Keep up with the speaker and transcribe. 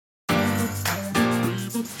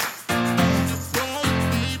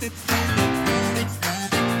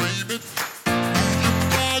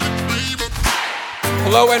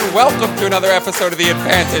Hello and welcome to another episode of The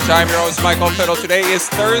Advantage. I'm your host, Michael Fiddle. Today is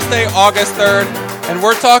Thursday, August 3rd, and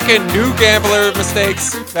we're talking new gambler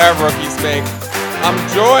mistakes that rookies make. I'm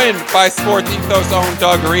joined by Sports Ethos' own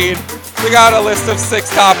Doug Reed. We got a list of 6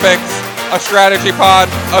 topics, a strategy pod,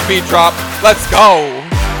 a beat drop. Let's go!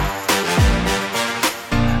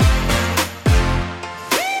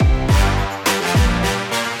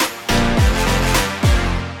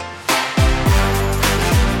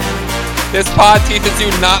 This pod teaches you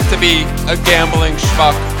not to be a gambling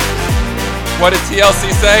schmuck. What did TLC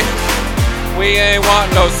say? We ain't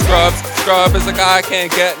want no scrubs. Scrub is a guy can't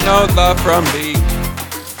get no love from me.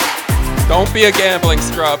 Don't be a gambling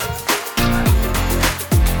scrub.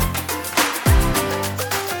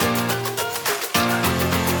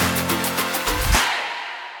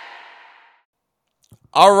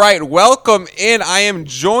 All right, welcome in. I am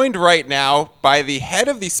joined right now by the head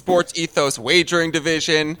of the Sports Ethos wagering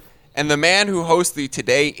division and the man who hosts the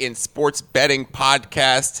Today in Sports Betting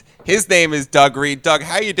podcast. His name is Doug Reed. Doug,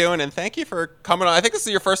 how you doing? And thank you for coming on. I think this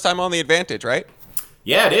is your first time on The Advantage, right?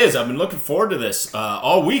 Yeah, it is. I've been looking forward to this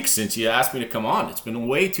all week since you asked me to come on. It's been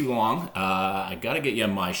way too long. I got to get you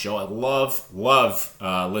on my show. I love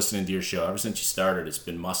listening to your show. Ever since you started, it's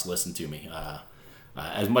been must listen to me.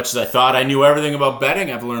 As much as I thought I knew everything about betting,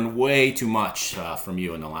 I've learned way too much from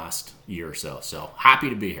you in the last year or so. So happy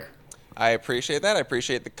to be here. I appreciate that. I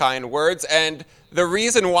appreciate the kind words. And the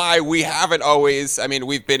reason why we haven't always,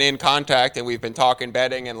 we've been in contact and we've been talking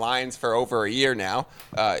betting and lines for over a year now.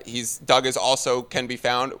 Doug is also can be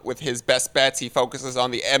found with his best bets. He focuses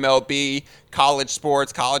on the MLB, college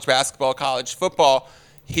sports, college basketball, college football.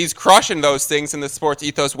 He's crushing those things in the Sports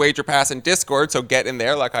Ethos Wager Pass and Discord, so get in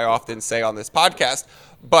there, like I often say on this podcast.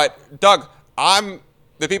 But, Doug,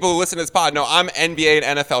 the people who listen to this pod know I'm NBA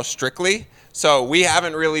and NFL strictly. So we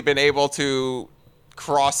haven't really been able to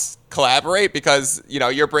cross-collaborate because,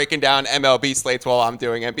 you're breaking down MLB slates while I'm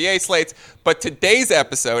doing NBA slates. But today's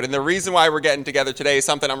episode, and the reason why we're getting together today is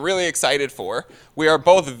something I'm really excited for. We are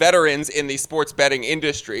both veterans in the sports betting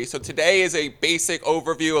industry. So today is a basic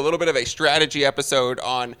overview, a little bit of a strategy episode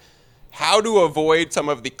on how to avoid some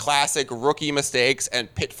of the classic rookie mistakes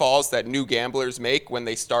and pitfalls that new gamblers make when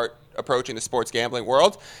they start approaching the sports gambling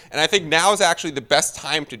world. And I think now is actually the best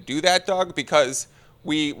time to do that, Doug, because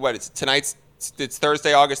it's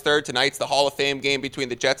Thursday, August 3rd. Tonight's the Hall of Fame game between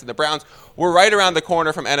the Jets and the Browns. We're right around the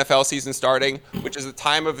corner from NFL season starting, which is the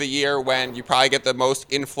time of the year when you probably get the most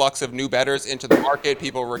influx of new bettors into the market,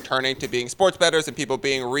 people returning to being sports bettors and people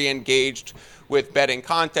being re-engaged with betting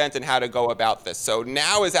content and how to go about this. So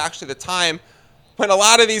now is actually the time when a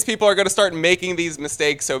lot of these people are going to start making these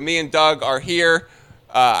mistakes. So me and Doug are here.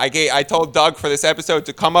 I told Doug for this episode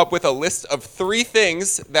to come up with a list of 3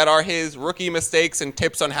 things that are his rookie mistakes and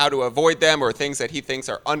tips on how to avoid them or things that he thinks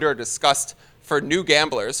are under-discussed for new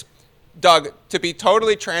gamblers. Doug, to be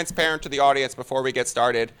totally transparent to the audience before we get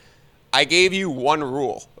started, I gave you one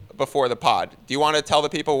rule before the pod. Do you want to tell the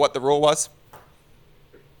people what the rule was?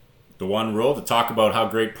 The one rule to talk about how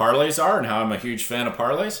great parlays are and how I'm a huge fan of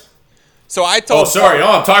parlays? So I told.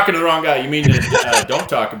 I'm talking to the wrong guy. You mean don't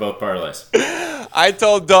talk about parlays? I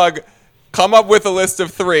told Doug, come up with a list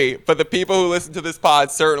of 3, but the people who listen to this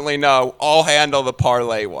pod certainly know I'll handle the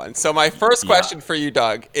parlay one. So my first question for you,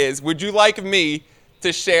 Doug, is would you like me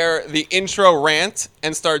to share the intro rant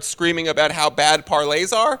and start screaming about how bad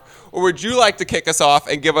parlays are, or would you like to kick us off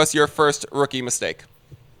and give us your first rookie mistake?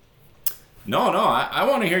 No, I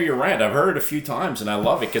want to hear your rant. I've heard it a few times, and I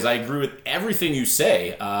love it because I agree with everything you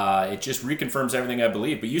say. It just reconfirms everything I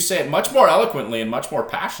believe. But you say it much more eloquently and much more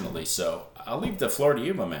passionately, so I'll leave the floor to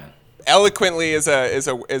you, my man. Eloquently is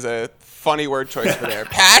a funny word choice for there.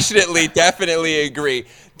 Passionately, definitely agree.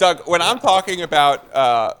 Doug, when I'm talking about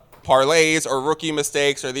parlays or rookie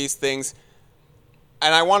mistakes or these things,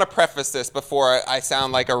 and I want to preface this before I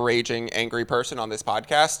sound like a raging, angry person on this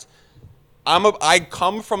podcast, I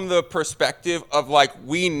come from the perspective of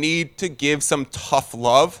we need to give some tough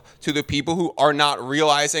love to the people who are not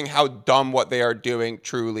realizing how dumb what they are doing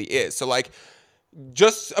truly is. So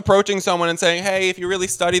just approaching someone and saying, hey, if you really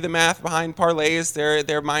study the math behind parlays,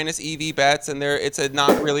 they're minus EV bets and it's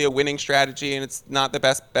not really a winning strategy and it's not the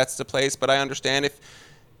best bets to place. But I understand if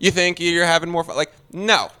you think you're having more fun.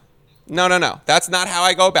 No. That's not how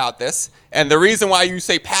I go about this. And the reason why you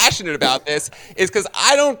say passionate about this is because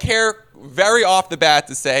I don't care very off the bat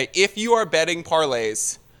to say, if you are betting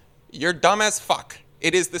parlays, you're dumb as fuck.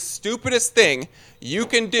 It is the stupidest thing you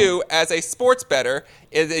can do as a sports bettor,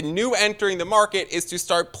 as a new entering the market, is to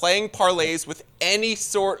start playing parlays with any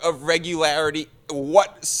sort of regularity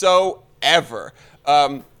whatsoever.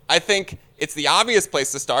 I think it's the obvious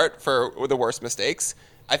place to start for the worst mistakes.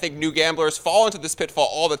 I think new gamblers fall into this pitfall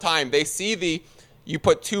all the time. They see you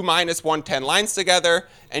put two minus 110 lines together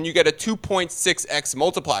and you get a 2.6x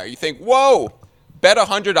multiplier. You think, whoa, bet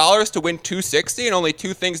 $100 to win 260 and only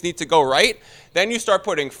two things need to go right. Then you start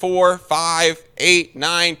putting 4, 5, 8,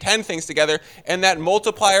 9, 10 things together, and that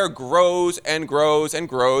multiplier grows and grows and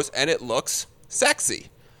grows, and it looks sexy.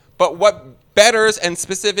 But what bettors, and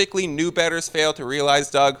specifically new bettors, fail to realize,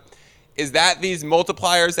 Doug, is that these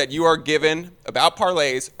multipliers that you are given about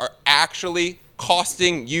parlays are actually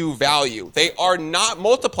costing you value. They are not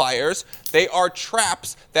multipliers. They are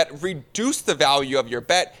traps that reduce the value of your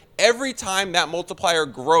bet. Every time that multiplier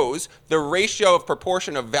grows, the ratio of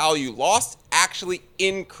proportion of value lost actually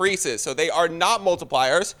increases. So they are not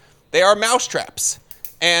multipliers. They are mousetraps.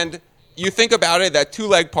 And you think about it, that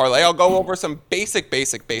two-leg parlay, I'll go over some basic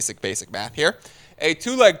math here. A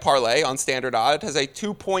two-leg parlay on standard odds has a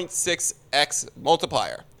 2.6x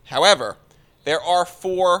multiplier. However, there are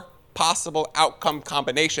 4 possible outcome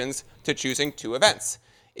combinations to choosing 2 events.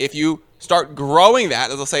 If you start growing that,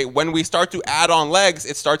 as I'll say, when we start to add on legs,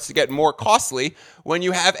 it starts to get more costly. When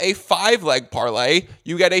you have a 5-leg parlay,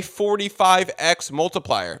 you get a 45x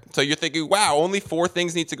multiplier. So you're thinking, wow, only 4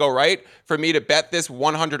 things need to go right for me to bet this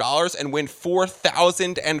 $100 and win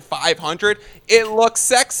 $4,500. It looks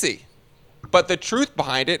sexy. But the truth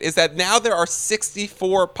behind it is that now there are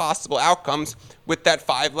 64 possible outcomes with that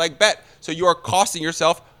 5-leg bet. So you are costing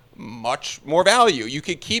yourself much more value. You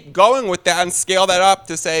could keep going with that and scale that up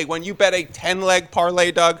to say when you bet a 10-leg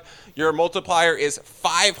parlay, Doug, your multiplier is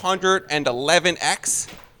 511x,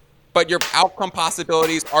 but your outcome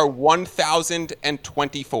possibilities are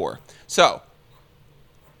 1,024. So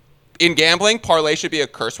in gambling, parlay should be a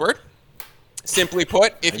curse word. Simply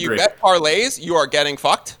put, if you bet parlays, you are getting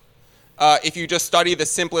fucked. If you just study the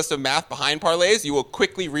simplest of math behind parlays, you will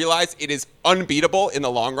quickly realize it is unbeatable in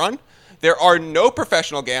the long run. There are no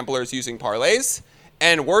professional gamblers using parlays.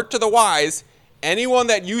 And word to the wise, anyone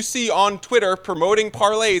that you see on Twitter promoting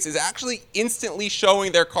parlays is actually instantly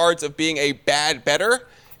showing their cards of being a bad bettor.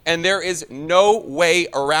 And there is no way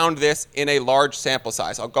around this in a large sample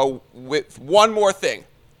size. I'll go with one more thing.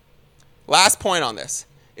 Last point on this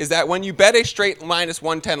is that when you bet a straight minus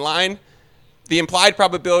 110 line, the implied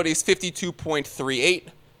probability is 52.38.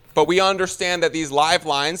 But we understand that these live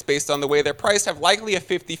lines, based on the way they're priced, have likely a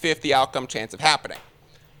 50-50 outcome chance of happening.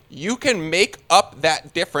 You can make up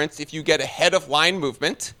that difference if you get ahead of line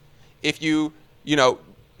movement, if you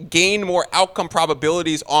gain more outcome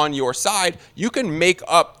probabilities on your side. You can make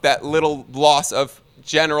up that little loss of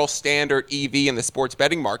general standard EV in the sports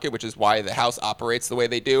betting market, which is why the house operates the way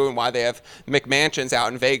they do and why they have McMansions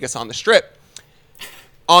out in Vegas on the Strip.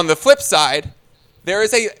 On the flip side, there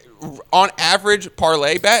is on average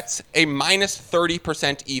parlay bets, a minus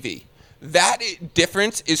 30% EV. That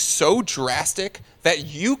difference is so drastic that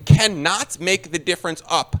you cannot make the difference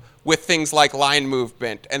up with things like line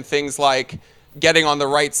movement and things like getting on the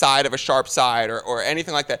right side of a sharp side or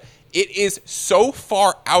anything like that. It is so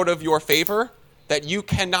far out of your favor that you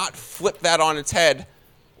cannot flip that on its head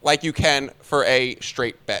like you can for a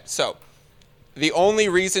straight bet. So the only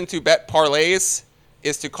reason to bet parlays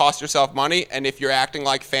is to cost yourself money, and if you're acting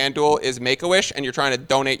like FanDuel is Make-A-Wish and you're trying to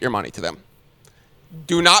donate your money to them.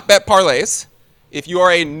 Do not bet parlays. If you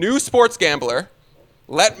are a new sports gambler,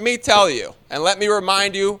 let me tell you, and let me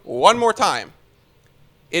remind you one more time,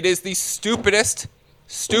 it is the stupidest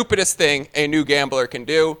thing a new gambler can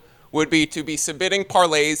do would be to be submitting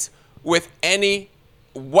parlays with any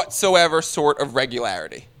whatsoever sort of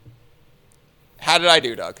regularity. How did I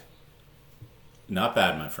do, Doug? Not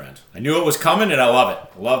bad, my friend. I knew it was coming, and I love it.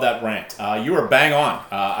 I love that rant. You were bang on.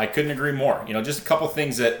 I couldn't agree more. Just a couple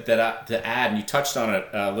things to add, and you touched on it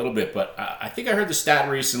a little bit, but I think I heard the stat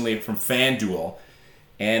recently from FanDuel,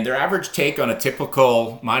 and their average take on a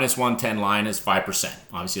typical minus 110 line is 5%.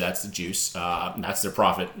 Obviously, that's the juice. That's their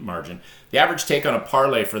profit margin. The average take on a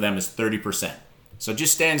parlay for them is 30%. So it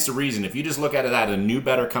just stands to reason. If you just look at it as a new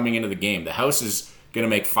bettor coming into the game, the house is going to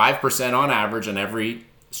make 5% on average on every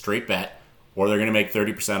straight bet, or they're going to make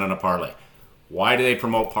 30% on a parlay. Why do they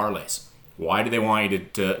promote parlays? Why do they want you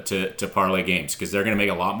to parlay games? Because they're going to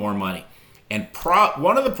make a lot more money. And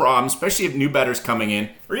one of the problems, especially if new bettors coming in,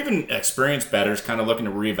 or even experienced bettors kind of looking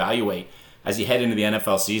to reevaluate as you head into the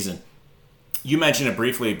NFL season. You mentioned it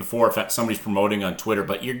briefly before if somebody's promoting on Twitter,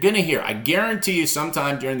 but you're going to hear, I guarantee you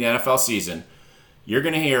sometime during the NFL season, you're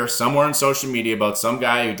going to hear somewhere on social media about some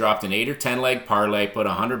guy who dropped an 8 or 10 leg parlay, put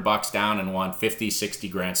 $100 down and won 50, 60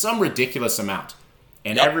 grand, some ridiculous amount.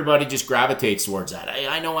 And everybody just gravitates towards that.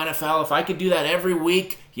 I know NFL, if I could do that every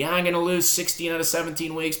week, I'm going to lose 16 out of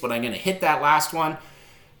 17 weeks, but I'm going to hit that last one.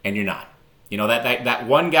 And you're not. You know, that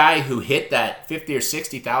one guy who hit that $50,000 or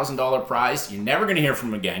 $60,000 prize, you're never going to hear from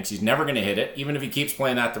him again because he's never going to hit it, even if he keeps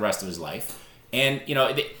playing that the rest of his life. And, you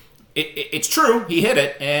know, it's true, he hit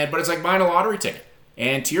it, but it's like buying a lottery ticket.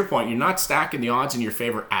 And to your point, you're not stacking the odds in your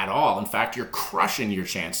favor at all. In fact, you're crushing your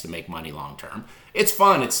chance to make money long term. It's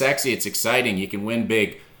fun, it's sexy, it's exciting. You can win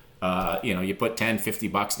big. You know, you put 10, 50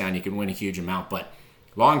 bucks down, you can win a huge amount. But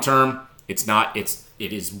long term, it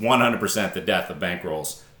is 100% the death of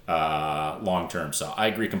bankrolls long term. So I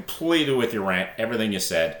agree completely with your rant, everything you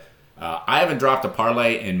said. I haven't dropped a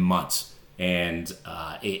parlay in months. And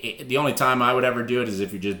the only time I would ever do it is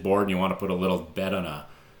if you're just bored and you want to put a little bet on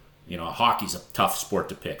hockey's a tough sport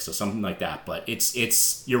to pick, so something like that. But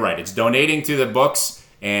it's you're right. It's donating to the books,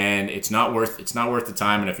 and it's not worth the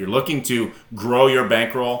time. And if you're looking to grow your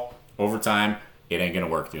bankroll over time, it ain't gonna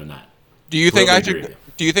work doing that. Do you think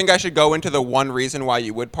I should go into the one reason why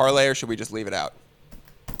you would parlay, or should we just leave it out?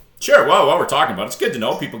 Sure. Well, while we're talking about it, it's good to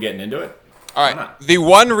know people getting into it. All right. The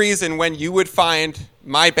one reason when you would find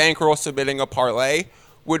my bankroll submitting a parlay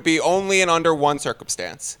would be only in under one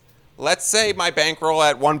circumstance. Let's say my bankroll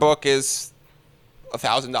at one book is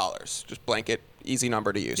 $1,000, just blanket, easy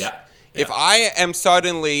number to use. Yeah. If I am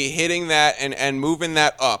suddenly hitting that and moving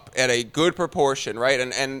that up at a good proportion, right,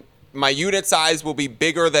 and my unit size will be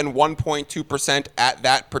bigger than 1.2% at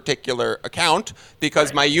that particular account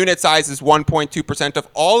because my unit size is 1.2% of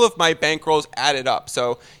all of my bankrolls added up.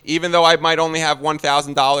 So even though I might only have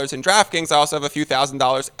 $1,000 in DraftKings, I also have a few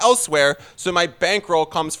 $1,000s elsewhere. So my bankroll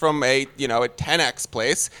comes from a 10x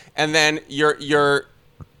place, and then your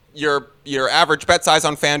average bet size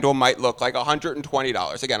on FanDuel might look like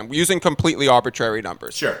 $120. Again, I'm using completely arbitrary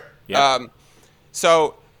numbers. Sure. Yeah.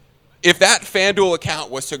 So if that FanDuel account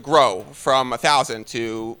was to grow from 1,000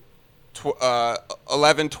 to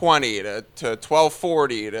 1,120 to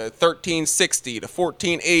 1,240 to 1,360 to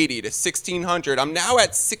 1,480 to 1,600, I'm now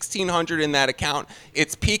at 1,600 in that account.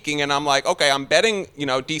 It's peaking, and I'm like, okay, I'm betting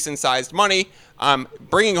decent sized money. I'm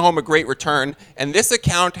bringing home a great return, and this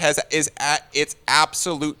account is at its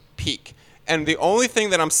absolute peak. And the only thing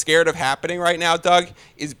that I'm scared of happening right now, Doug,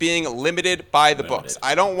 is being limited by the books.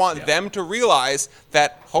 I don't want them to realize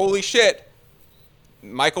that, holy shit,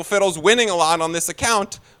 Michael Fiddle's winning a lot on this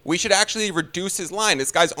account. We should actually reduce his line.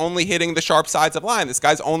 This guy's only hitting the sharp sides of line. This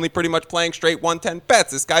guy's only pretty much playing straight 110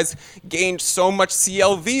 bets. This guy's gained so much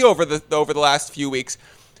CLV over the last few weeks.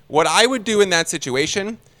 What I would do in that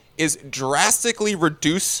situation is drastically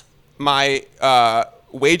reduce my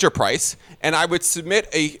wager price, and I would submit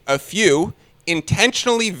a few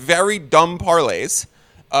intentionally very dumb parlays.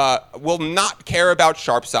 Will not care about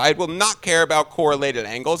sharp side, will not care about correlated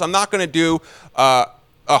angles. I'm not going to do a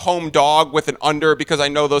home dog with an under because I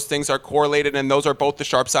know those things are correlated and those are both the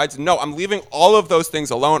sharp sides. No, I'm leaving all of those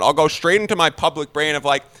things alone. I'll go straight into my public brain of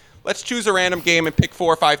like, let's choose a random game and pick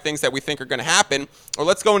 4 or 5 things that we think are going to happen. Or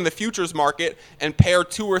let's go into the futures market and pair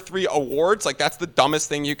 2 or 3 awards. Like, that's the dumbest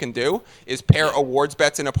thing you can do, is pair awards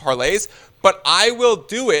bets into parlays. But I will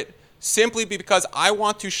do it simply because I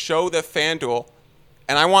want to show the FanDuel,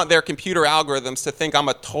 and I want their computer algorithms to think I'm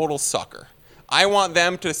a total sucker. I want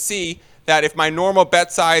them to see that if my normal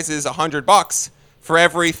bet size is $100, for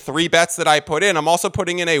every 3 bets that I put in, I'm also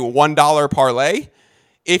putting in a $1 parlay.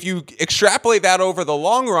 If you extrapolate that over the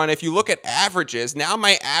long run, if you look at averages, now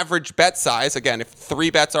my average bet size, again, if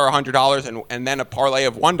 3 bets are $100 and then a parlay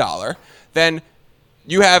of $1, then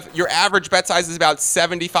you have your average bet size is about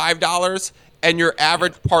 $75 and your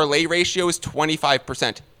average parlay ratio is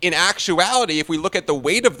 25%. In actuality, if we look at the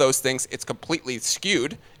weight of those things, it's completely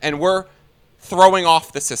skewed and we're throwing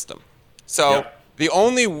off the system. So the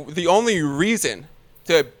only reason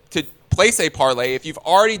to place a parlay, if you've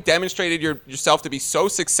already demonstrated yourself to be so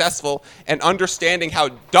successful and understanding how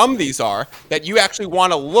dumb these are, that you actually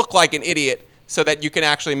want to look like an idiot so that you can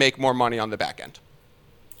actually make more money on the back end.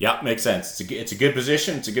 Yeah, makes sense. It's a good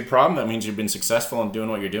position. It's a good problem. That means you've been successful in doing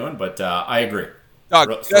what you're doing, but I agree. Throw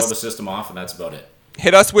the system off, and that's about it.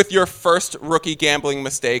 Hit us with your first rookie gambling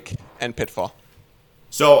mistake and pitfall.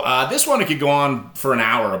 So this one I could go on for an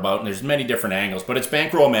hour about, and there's many different angles, but it's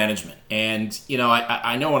bankroll management. And,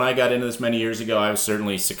 I know when I got into this many years ago, I was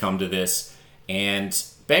certainly succumbed to this. And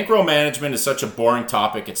bankroll management is such a boring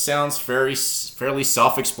topic. It sounds fairly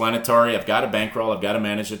self-explanatory. I've got a bankroll. I've got to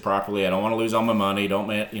manage it properly. I don't want to lose all my money. Don't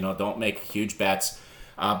make huge bets.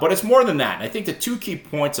 But it's more than that. And I think the 2 key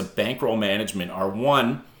points of bankroll management are,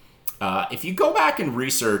 one, if you go back and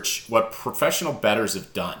research what professional bettors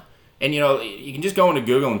have done, and, you can just go into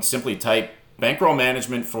Google and simply type bankroll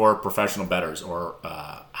management for professional bettors, or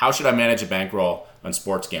how should I manage a bankroll on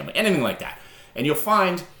sports gambling, anything like that. And you'll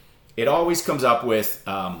find it always comes up with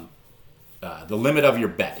the limit of your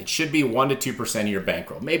bet. It should be 1 to 2% of your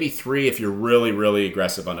bankroll, maybe 3 if you're really, really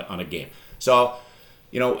aggressive on a game. So,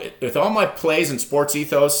 with all my plays in Sports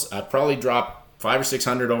Ethos, I probably dropped 500 or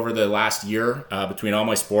 600 over the last year between all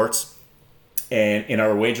my sports and in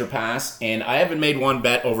our wager pass, and I haven't made one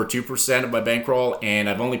bet over 2% of my bankroll, and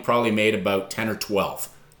I've only probably made about 10 or 12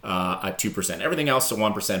 at 2%. Everything else is a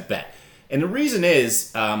 1% bet. And the reason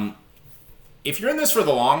is, if you're in this for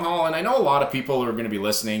the long haul, and I know a lot of people who are going to be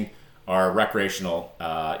listening are recreational,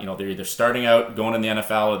 they're either starting out going in the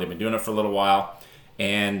NFL or they've been doing it for a little while,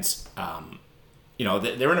 and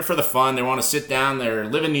they're in it for the fun. They want to sit down. They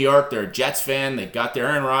live in New York. They're a Jets fan. They got their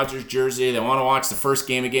Aaron Rodgers jersey. They want to watch the first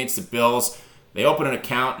game against the Bills. They open an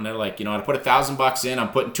account and they're like, I put $1,000 in. I'm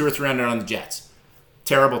putting 200 or 300 on the Jets.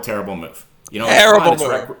 Terrible, terrible move. Terrible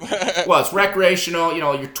move. It's recreational.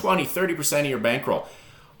 You're 20, 30% of your bankroll.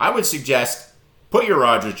 I would suggest put your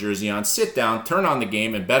Rodgers jersey on, sit down, turn on the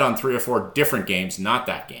game, and bet on 3 or 4 different games, not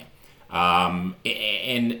that game.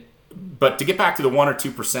 But to get back to the 1 or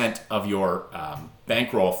 2% of your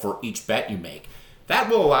bankroll for each bet you make, that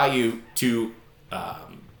will allow you to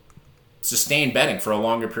sustain betting for a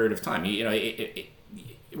longer period of time. You're going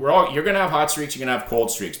to have hot streaks, you're going to have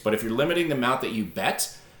cold streaks, but if you're limiting the amount that you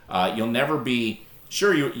bet, you'll never be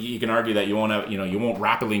sure. You can argue that you won't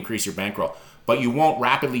rapidly increase your bankroll, but you won't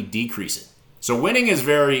rapidly decrease it. So winning is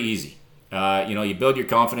very easy. You build your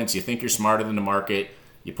confidence. You think you're smarter than the market.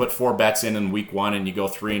 You put 4 bets in week 1 and you go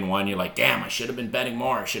 3-1. You're like, damn, I should have been betting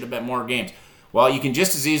more. I should have bet more games. Well, you can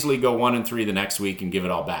just as easily go 1-3 the next week and give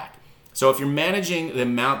it all back. So if you're managing the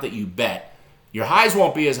amount that you bet, your highs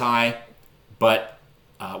won't be as high, but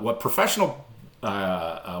what professional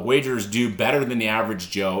wagers do better than the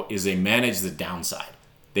average Joe is they manage the downside.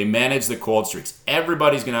 They manage the cold streaks.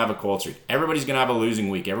 Everybody's going to have a cold streak. Everybody's going to have a losing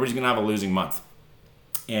week. Everybody's going to have a losing month.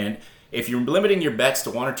 And if you're limiting your bets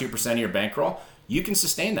to 1 or 2% of your bankroll, you can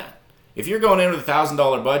sustain that. If you're going in with a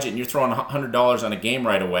 $1,000 budget and you're throwing $100 on a game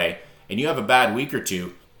right away and you have a bad week or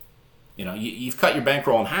two, you've cut your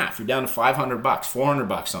bankroll in half. You're down to $500,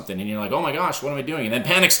 $400, something, and you're like, oh my gosh, what am I doing? And then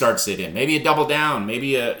panic starts to hit in. Maybe you double down. Maybe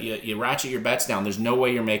you ratchet your bets down. There's no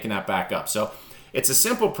way you're making that back up. So it's a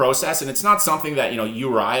simple process, and it's not something that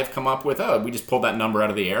you or I have come up with. Oh, we just pulled that number out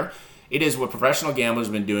of the air. It is what professional gamblers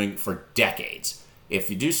have been doing for decades. If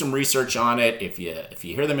you do some research on it, if you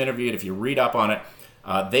hear them interviewed, if you read up on it,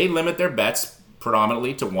 they limit their bets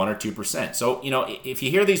predominantly to 1 or 2%. So, if you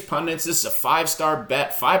hear these pundits, this is a 5-star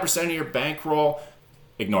bet, 5% of your bankroll,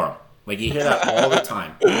 ignore them. Like, you hear that all the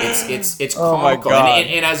time. It's oh comical. My God.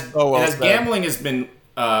 And as gambling has been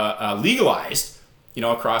legalized,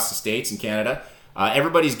 across the States and Canada,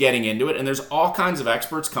 everybody's getting into it, and there's all kinds of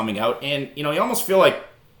experts coming out, and, you almost feel like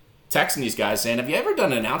texting these guys saying, have you ever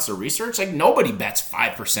done an ounce of research? Like, nobody bets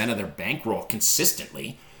 5% of their bankroll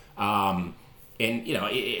consistently. And,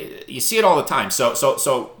 you see it all the time.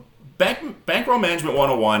 So bankroll management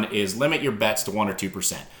 101 is limit your bets to 1 or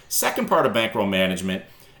 2%. Second part of bankroll management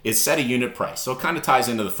is set a unit price. So it kind of ties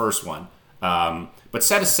into the first one. But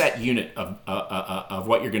set a set unit of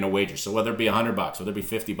what you're going to wager. So whether it be $100, whether it be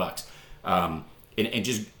 $50, and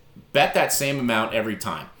just bet that same amount every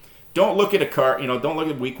time. Don't look at don't look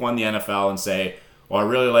at week 1 the NFL and say, well, I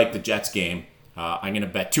really like the Jets game. I'm going to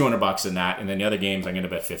bet $200 on that, and then the other games I'm going to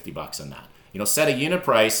bet $50 on that. Set a unit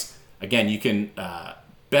price. Again, you can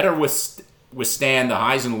better withstand the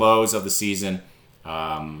highs and lows of the season.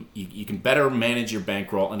 You can better manage your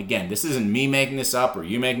bankroll. And again, this isn't me making this up or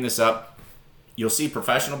you making this up. You'll see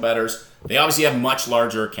professional bettors. They obviously have much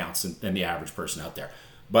larger accounts than the average person out there,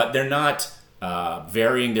 but they're not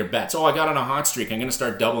varying their bets. Oh, I got on a hot streak. I'm going to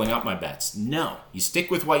start doubling up my bets. No, you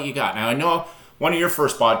stick with what you got. Now, I know one of your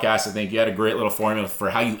first podcasts, I think you had a great little formula for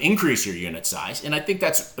how you increase your unit size, and I think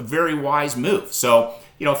that's a very wise move. So,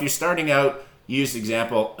 if you're starting out, use the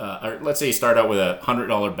example, or let's say you start out with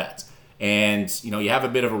 $100 bets, and you have a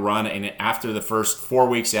bit of a run, and after the first 4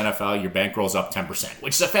 weeks NFL, your bankroll's up 10%,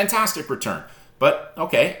 which is a fantastic return. But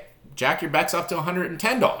okay, jack your bets up to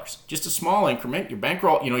 $110, just a small increment. Your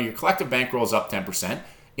bankroll, your collective bankroll is up 10%.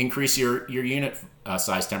 Increase your unit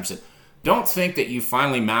size 10%. Don't think that you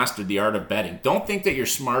finally mastered the art of betting. Don't think that you're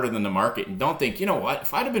smarter than the market. And don't think, what,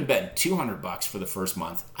 if I'd have been betting $200 for the first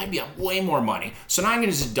month, I'd be up way more money. So now I'm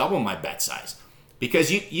going to just double my bet size.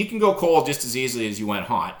 Because you can go cold just as easily as you went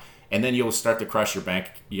hot, and then you'll start to crush your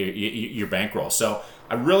bankroll. So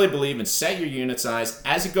I really believe in set your unit size.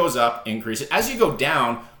 As it goes up, increase it. As you go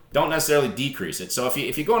down, don't necessarily decrease it. So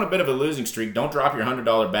if you go on a bit of a losing streak, don't drop your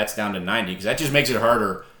 $100 bets down to 90, because that just makes it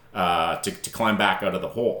harder to climb back out of the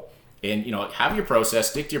hole. And, have your process,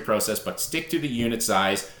 stick to your process, but stick to the unit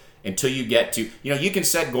size. until you get to, you can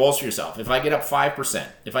set goals for yourself. If I get up 5%,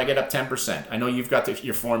 if I get up 10%, I know you've got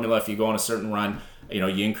your formula. If you go on a certain run, you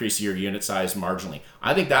increase your unit size marginally.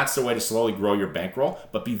 I think that's the way to slowly grow your bankroll,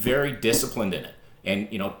 but be very disciplined in it. And,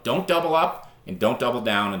 don't double up and don't double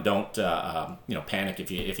down, and don't, panic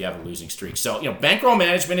if you have a losing streak. So, bankroll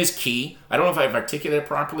management is key. I don't know if I've articulated it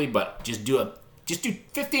properly, but just do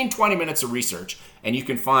 15, 20 minutes of research, and you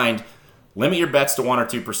can limit your bets to 1 or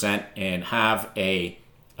 2% and have a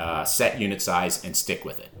set unit size and stick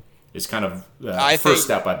with it. It's kind of the first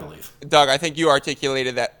step, I believe. Doug, I think you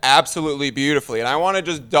articulated that absolutely beautifully. And I want to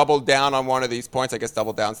just double down on one of these points. I guess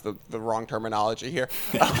double down's the wrong terminology here.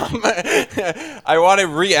 I want to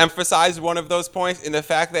re-emphasize one of those points in the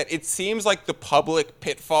fact that it seems like the public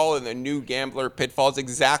pitfall and the new gambler pitfall is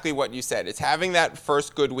exactly what you said. It's having that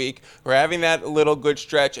first good week or having that little good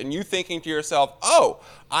stretch and you thinking to yourself, oh,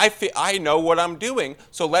 I know what I'm doing,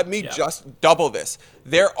 so let me just double this.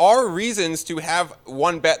 There are reasons to have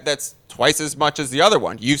one bet that's twice as much as the other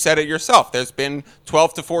one. You said it yourself. There's been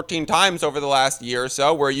 12 to 14 times over the last year or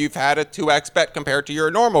so where you've had a 2x bet compared to your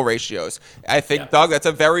normal ratios. I think, Doug, that's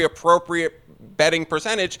a very appropriate betting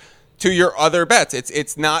percentage to your other bets.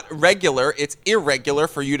 It's not regular, it's irregular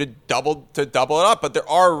for you to double it up, but there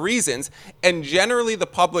are reasons. And generally the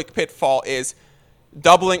public pitfall is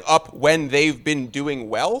doubling up when they've been doing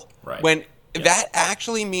well, when that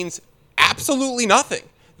actually means absolutely nothing.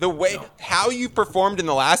 How you performed in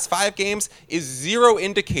the last 5 games is zero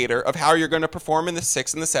indicator of how you're going to perform in the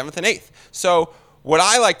 6th and the 7th and 8th. So what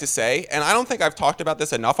I like to say, and I don't think I've talked about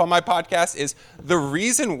this enough on my podcast, is the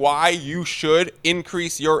reason why you should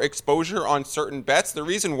increase your exposure on certain bets, the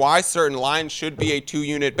reason why certain lines should be a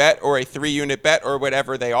 2-unit bet or a 3-unit bet or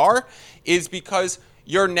whatever they are, is because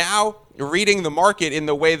you're now reading the market in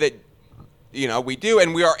the way that we do,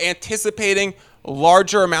 and we are anticipating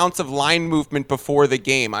larger amounts of line movement before the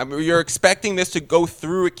game. You're expecting this to go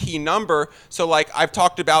through a key number. So like I've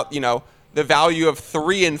talked about, the value of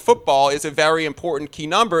 3 in football is a very important key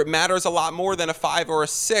number. It matters a lot more than a 5 or a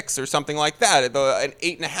 6 or something like that. An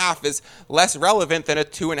 8.5 is less relevant than a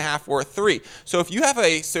 2.5 or a 3. So if you have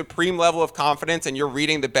a supreme level of confidence and you're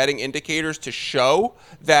reading the betting indicators to show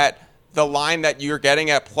that the line that you're getting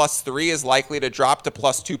at +3 is likely to drop to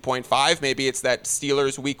 +2.5. Maybe it's that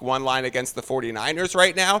Steelers week 1 line against the 49ers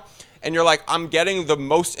right now. And you're like, I'm getting the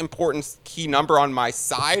most important key number on my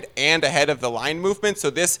side and ahead of the line movement. So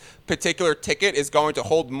this particular ticket is going to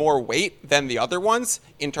hold more weight than the other ones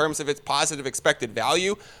in terms of its positive expected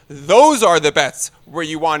value. Those are the bets where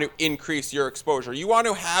you want to increase your exposure. You want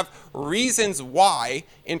to have reasons why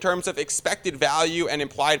in terms of expected value and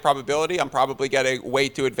implied probability. I'm probably getting way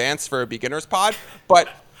too advanced for a beginner's pod, but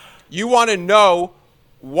you want to know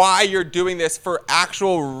why you're doing this for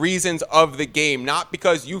actual reasons of the game, not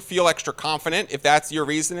because you feel extra confident. If that's your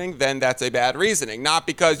reasoning, then that's a bad reasoning. Not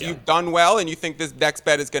because you've done well and you think this next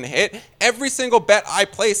bet is going to hit. Every single bet I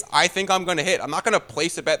place, I think I'm going to hit. I'm not going to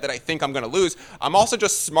place a bet that I think I'm going to lose. I'm also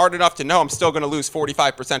just smart enough to know I'm still going to lose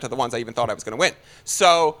 45% of the ones I even thought I was going to win.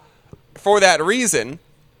 So for that reason,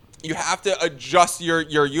 you have to adjust your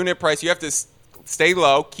unit price. You have to stay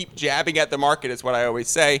low, keep jabbing at the market is what I always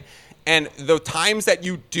say. And the times that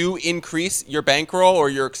you do increase your bankroll or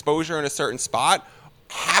your exposure in a certain spot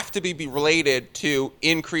have to be related to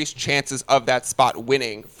increased chances of that spot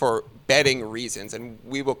winning for betting reasons. And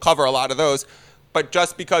we will cover a lot of those. But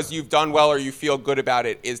just because you've done well or you feel good about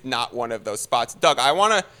it is not one of those spots. Doug, I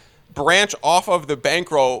want to branch off of the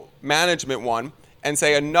bankroll management one and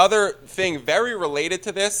say another thing very related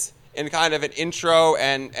to this in kind of an intro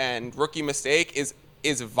and rookie mistake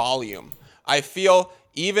is volume. I feel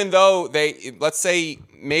even though let's say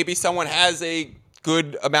maybe someone has a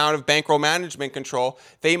good amount of bankroll management control,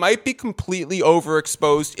 they might be completely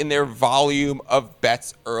overexposed in their volume of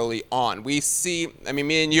bets early on. We see,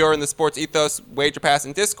 me and you are in the Sports Ethos Wager Pass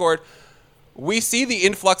and Discord. We see the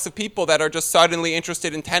influx of people that are just suddenly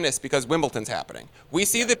interested in tennis because Wimbledon's happening. We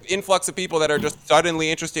see the influx of people that are just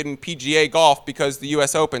suddenly interested in PGA golf because the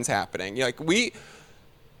U.S. Open's happening.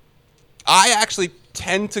 I actually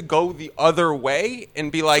tend to go the other way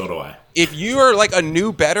and be like, so do I. If you are like a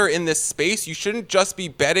new bettor in this space, you shouldn't just be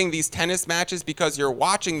betting these tennis matches because you're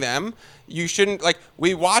watching them. You shouldn't,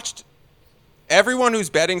 we watched everyone who's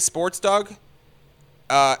betting sports, Doug.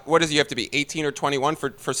 What does you have to be 18 or 21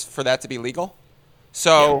 for that to be legal?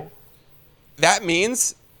 So that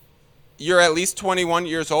means you're at least 21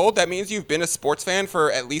 years old. That means you've been a sports fan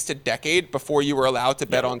for at least a decade before you were allowed to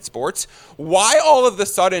bet on sports. Why all of a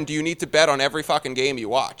sudden do you need to bet on every fucking game you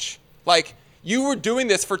watch? You were doing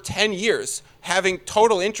this for 10 years, having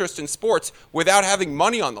total interest in sports without having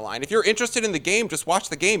money on the line. If you're interested in the game, just watch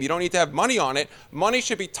the game. You don't need to have money on it. Money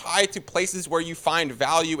should be tied to places where you find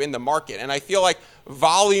value in the market. And I feel like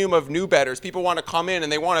volume of new bettors, people want to come in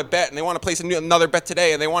and they want to bet and they want to place another bet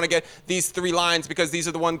today and they want to get these 3 lines because these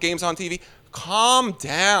are the one games on TV. Calm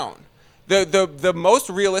down. The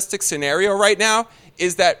most realistic scenario right now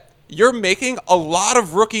is that you're making a lot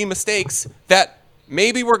of rookie mistakes that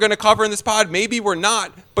maybe we're going to cover in this pod, maybe we're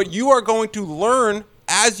not, but you are going to learn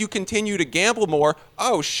as you continue to gamble more.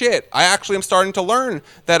 Oh shit, I actually am starting to learn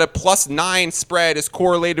that a +9 spread is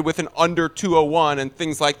correlated with an under 201 and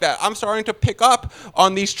things like that. I'm starting to pick up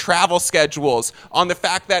on these travel schedules, on the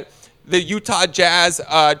fact that the Utah Jazz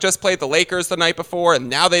just played the Lakers the night before, and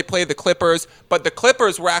now they play the Clippers. But the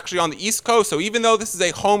Clippers were actually on the East Coast, so even though this is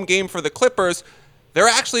a home game for the Clippers, they're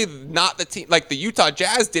actually not the team. Like the Utah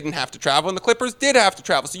Jazz didn't have to travel, and the Clippers did have to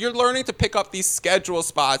travel. So you're learning to pick up these schedule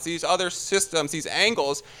spots, these other systems, these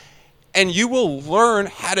angles, and you will learn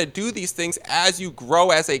how to do these things as you grow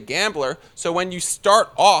as a gambler. So when you start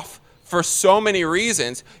off, for so many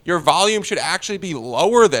reasons, your volume should actually be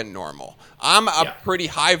lower than normal. I'm a pretty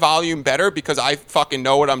high volume bettor because I fucking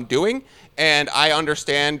know what I'm doing, and I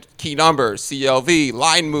understand key numbers, CLV,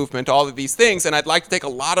 line movement, all of these things, and I'd like to take a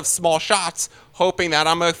lot of small shots hoping that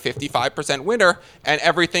I'm a 55% winner and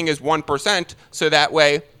everything is 1%, so that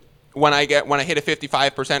way when I hit a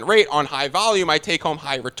 55% rate on high volume, I take home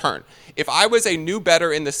high return. If I was a new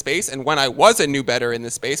bettor in the space, and when I was a new bettor in the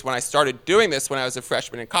space, when I started doing this when I was a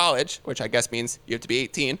freshman in college, which I guess means you have to be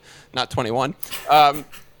 18, not 21,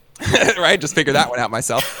 right? Just figure that one out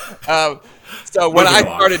myself. So when I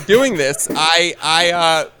started doing this,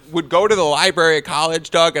 I would go to the library at college,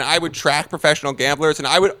 Doug, and I would track professional gamblers, and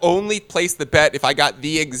I would only place the bet if I got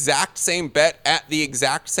the exact same bet at the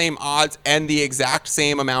exact same odds and the exact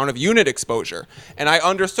same amount of unit exposure. And I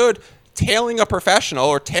understood tailing a professional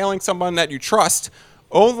or tailing someone that you trust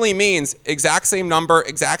only means exact same number,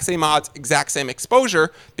 exact same odds, exact same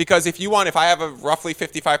exposure, because if I have a roughly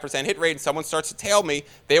 55% hit rate and someone starts to tail me,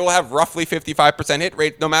 they will have roughly 55% hit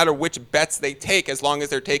rate no matter which bets they take, as long as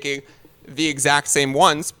they're taking the exact same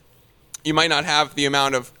ones. You might not have the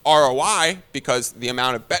amount of ROI because the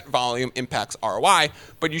amount of bet volume impacts ROI,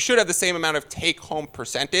 but you should have the same amount of take-home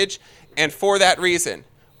percentage. And for that reason,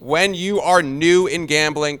 when you are new in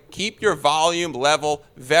gambling, keep your volume level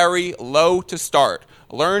very low to start.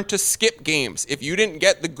 Learn to skip games. If you didn't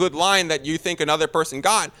get the good line that you think another person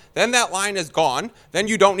got, then that line is gone. Then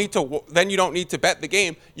you don't need to bet the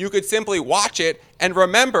game. You could simply watch it and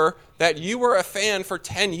remember that you were a fan for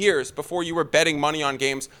 10 years before you were betting money on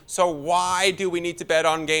games. So why do we need to bet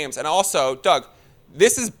on games? And also, Doug,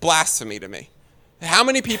 this is blasphemy to me. How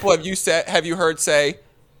many people have you heard say,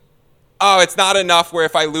 "Oh, it's not enough where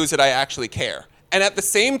if I lose it, I actually care"? And at the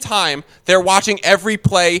same time, they're watching every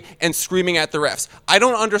play and screaming at the refs. I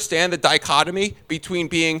don't understand the dichotomy between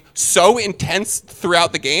being so intense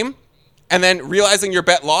throughout the game and then realizing your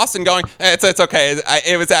bet lost and going, it's okay.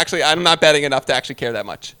 I'm not betting enough to actually care that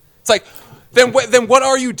much. It's like, then what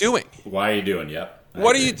are you doing? Why are you doing? Yep.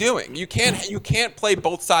 What are you doing? You can't play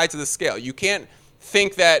both sides of the scale. You can't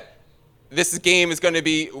think that this game is going to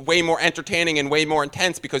be way more entertaining and way more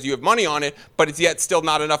intense because you have money on it, but it's yet still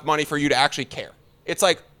not enough money for you to actually care. It's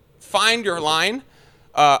like, find your line.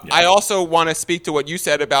 I also want to speak to what you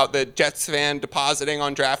said about the Jets fan depositing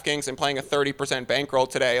on DraftKings and playing a 30% bankroll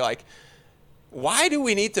today. Like, why do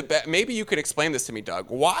we need to bet? Maybe you could explain this to me, Doug.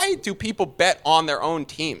 Why do people bet on their own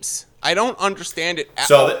teams? I don't understand it at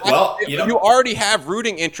all. You already have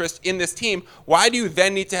rooting interest in this team. Why do you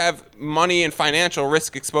then need to have money and financial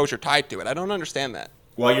risk exposure tied to it? I don't understand that.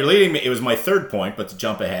 Well, you're leading me. It was my third point, but to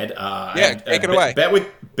jump ahead, take it away.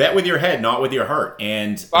 Bet with your head, not with your heart.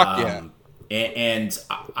 And and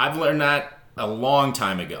I've learned that a long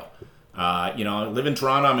time ago. I live in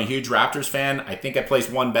Toronto. I'm a huge Raptors fan. I think I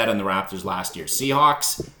placed one bet on the Raptors last year.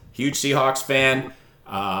 Seahawks, huge Seahawks fan.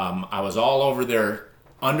 I was all over their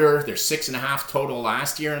 6.5 total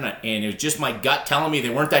last year, and it was just my gut telling me they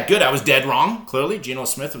weren't that good. I was dead wrong. Clearly, Geno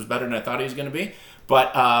Smith was better than I thought he was going to be,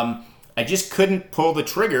 but I just couldn't pull the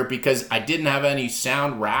trigger because I didn't have any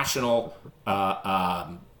sound, rational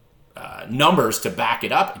numbers to back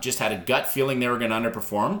it up. I just had a gut feeling they were going to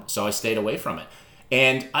underperform, so I stayed away from it.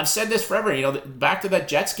 And I've said this forever, back to that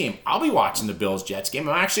Jets game. I'll be watching the Bills-Jets game.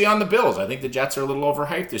 I'm actually on the Bills. I think the Jets are a little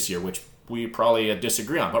overhyped this year, which we probably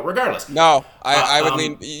disagree on. But regardless. No, I would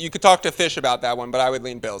lean – you could talk to Fish about that one, but I would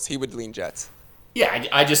lean Bills. He would lean Jets. Yeah,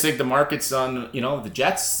 I just think the market's on, the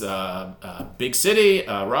Jets, big city,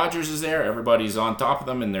 Rodgers is there, everybody's on top of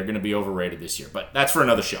them, and they're going to be overrated this year. But that's for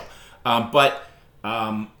another show. But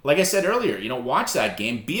Like I said earlier, watch that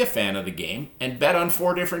game, be a fan of the game, and bet on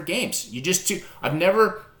 4 different games. I've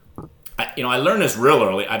never, I learned this real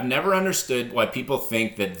early. I've never understood why people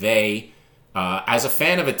think that as a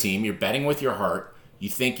fan of a team, you're betting with your heart. You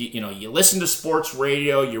think, you listen to sports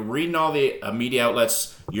radio, you're reading all the media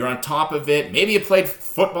outlets, you're on top of it. Maybe you played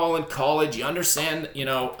football in college, you understand,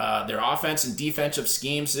 their offense and defensive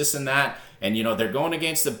schemes, this and that, and, they're going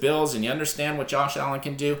against the Bills, and you understand what Josh Allen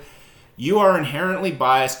can do. You are inherently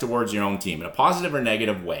biased towards your own team in a positive or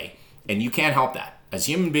negative way, and you can't help that. As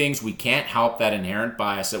human beings, we can't help that inherent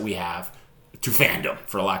bias that we have to fandom,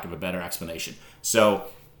 for lack of a better explanation. So,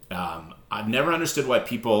 I've never understood why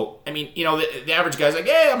people. The average guy's like,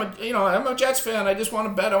 "Hey, I'm a Jets fan. I just want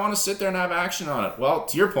to bet. I want to sit there and have action on it." Well,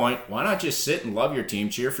 to your point, why not just sit and love your team,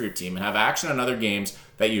 cheer for your team, and have action on other games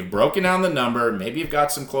that you've broken down the number? Maybe you've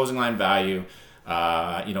got some closing line value.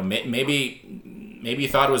 Maybe you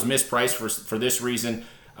thought it was mispriced for this reason.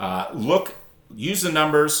 Use the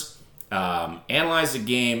numbers, analyze the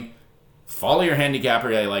game, follow your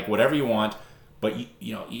handicapper, like whatever you want. But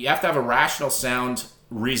you have to have a rational, sound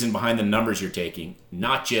reason behind the numbers you're taking,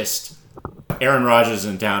 not just Aaron Rodgers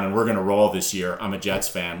in town and we're going to roll this year. I'm a Jets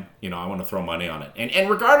fan. I want to throw money on it. And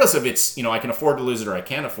regardless of it's, I can afford to lose it or I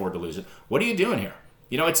can't afford to lose it. What are you doing here?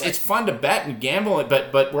 It's fun to bet and gamble,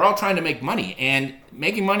 but we're all trying to make money. And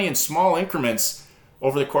making money in small increments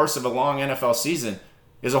over the course of a long NFL season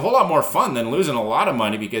is a whole lot more fun than losing a lot of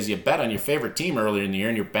money because you bet on your favorite team earlier in the year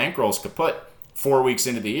and your bankroll's kaput 4 weeks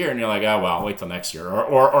into the year and you're like, oh, well, wait till next year.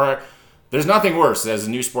 Or there's nothing worse as a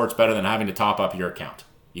new sports better than having to top up your account.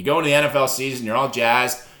 You go into the NFL season, you're all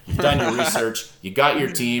jazzed, you've done your research, you got your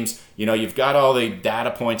teams, you've got all the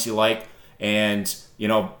data points you like, and,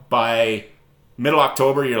 by middle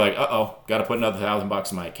October, you're like, got to put another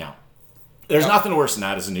 $1,000 in my account. There's nothing worse than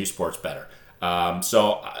that as a new sports bettor.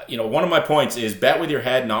 One of my points is bet with your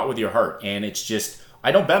head, not with your heart. And it's just,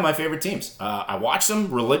 I don't bet my favorite teams. I watch them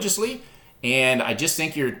religiously, and I just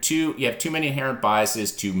think you have too many inherent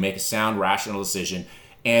biases to make a sound, rational decision.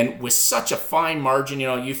 And with such a fine margin,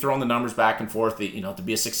 you throwing the numbers back and forth, to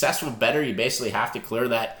be a successful bettor, you basically have to clear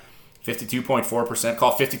that 52.4%,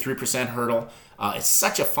 call 53% hurdle. It's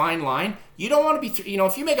such a fine line. You don't want to be,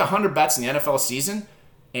 if you make 100 bets in the NFL season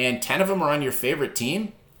and 10 of them are on your favorite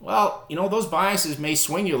team, well, those biases may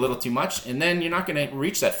swing you a little too much, and then you're not going to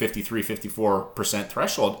reach that 54%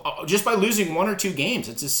 threshold just by losing 1 or 2 games.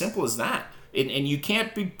 It's as simple as that. And you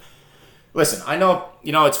can't be... Listen, I know,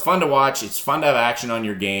 it's fun to watch. It's fun to have action on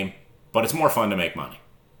your game, but it's more fun to make money.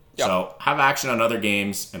 Yep. So have action on other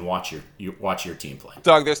games and watch your team play.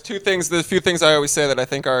 Doug, there's a few things I always say that I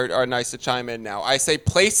think are nice to chime in now. I say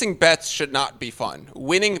placing bets should not be fun.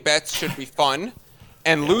 Winning bets should be fun,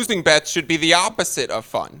 and losing bets should be the opposite of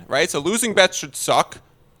fun, right? So losing bets should suck.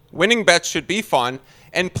 Winning bets should be fun.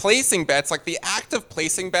 And placing bets, like the act of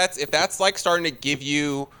placing bets, if that's like starting to give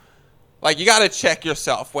you... Like, you got to check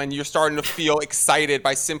yourself when you're starting to feel excited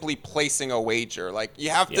by simply placing a wager. Like,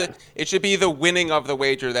 you have to, it should be the winning of the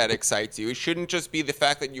wager that excites you. It shouldn't just be the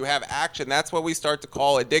fact that you have action. That's what we start to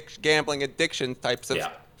call gambling addiction types of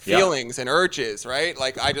feelings and urges, right?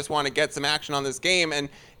 Like, I just want to get some action on this game.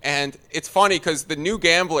 And it's funny because the new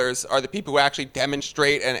gamblers are the people who actually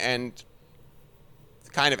demonstrate and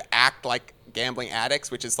kind of act like gambling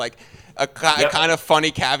addicts, which is like a kind of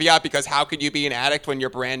funny caveat, because how could you be an addict when you're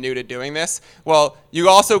brand new to doing this? Well, you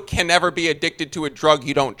also can never be addicted to a drug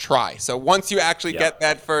you don't try. So once you actually get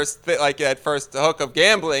that first hook of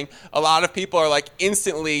gambling, a lot of people are like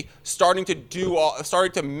instantly starting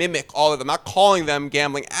to mimic all of them. Not calling them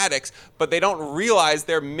gambling addicts, but they don't realize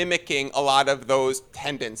they're mimicking a lot of those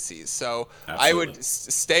tendencies. So absolutely. I would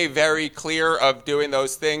stay very clear of doing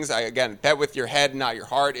those things. Again, bet with your head, not your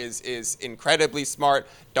heart is incredibly smart.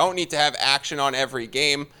 Don't need to have action on every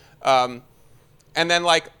game. And then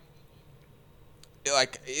like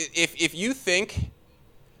if you think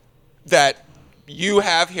that you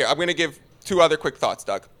have here, I'm going to give 2 other quick thoughts,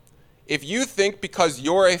 Doug. If you think because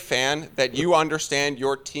you're a fan that you understand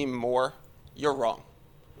your team more, you're wrong.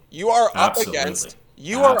 You are up against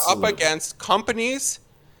companies,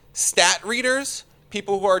 stat readers,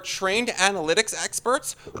 people who are trained analytics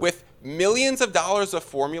experts with millions of dollars of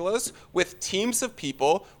formulas, with teams of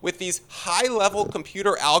people, with these high-level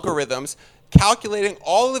computer algorithms calculating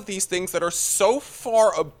all of these things that are so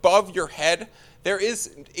far above your head.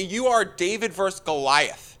 You are David versus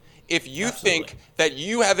Goliath if you Absolutely. think that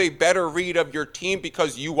you have a better read of your team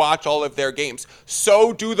because you watch all of their games.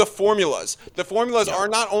 So do the formulas. The formulas are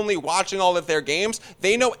not only watching all of their games,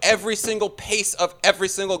 they know every single pace of every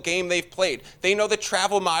single game they've played. They know the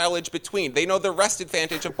travel mileage between. They know the rest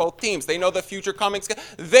advantage of both teams. They know the future coming.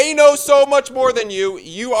 They know so much more than you.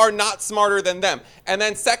 You are not smarter than them. And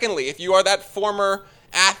then secondly, if you are that former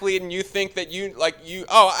athlete and you think that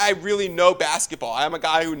I really know basketball. I'm a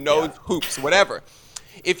guy who knows hoops, whatever.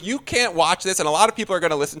 If you can't watch this, and a lot of people are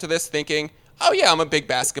going to listen to this thinking, oh yeah, I'm a big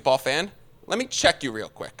basketball fan. Let me check you real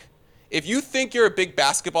quick. If you think you're a big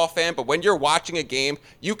basketball fan, but when you're watching a game,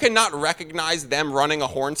 you cannot recognize them running a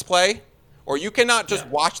horns play, or you cannot just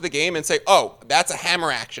watch the game and say, oh, that's a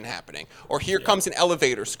hammer action happening, or here comes an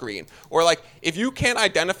elevator screen, or like if you can't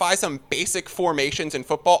identify some basic formations in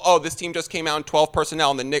football, oh, this team just came out in 12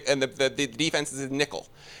 personnel and the defense is a nickel.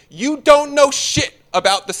 You don't know shit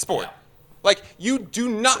about the sport. Yeah. Like, you do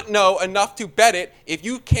not know enough to bet it if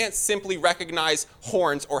you can't simply recognize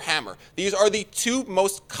horns or hammer. These are the two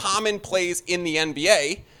most common plays in the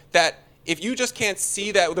NBA that if you just can't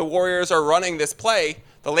see that the Warriors are running this play,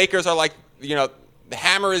 the Lakers are like, the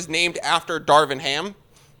hammer is named after Darvin Ham,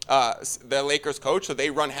 the Lakers coach, so they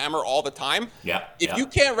run hammer all the time. If you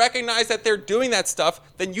can't recognize that they're doing that stuff,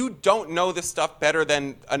 then you don't know this stuff better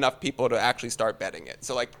than enough people to actually start betting it.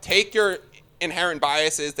 So, like, take your inherent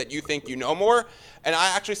biases that you think you know more, and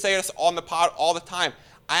I actually say this on the pod all the time.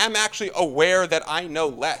 I am actually aware that I know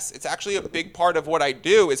less. It's actually a big part of what I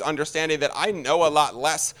do is understanding that I know a lot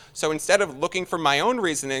less. So instead of looking for my own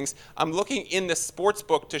reasonings, I'm looking in the sports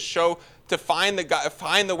book to find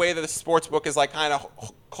the way that the sports book is like kind of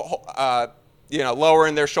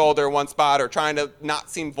lowering their shoulder in one spot or trying to not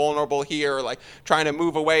seem vulnerable here or like trying to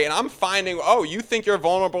move away. And I'm finding, oh, you think you're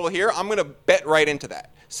vulnerable here? I'm going to bet right into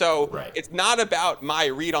that. So It's not about my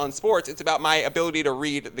read on sports. It's about my ability to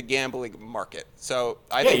read the gambling market. So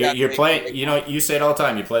I think you're playing. You say it all the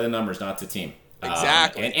time. You play the numbers, not the team.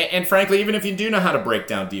 Exactly. And frankly, even if you do know how to break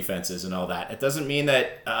down defenses and all that, it doesn't mean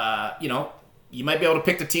that you might be able to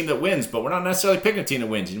pick the team that wins. But we're not necessarily picking a team that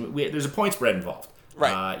wins. There's a point spread involved.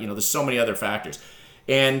 Right. There's so many other factors.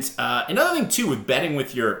 And another thing too with betting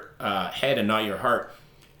with your head and not your heart.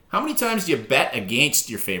 How many times do you bet against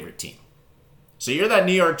your favorite team? So you're that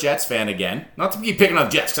New York Jets fan again. Not to be picking on the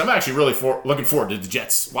Jets, because I'm actually really looking forward to the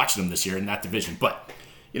Jets, watching them this year in that division. But,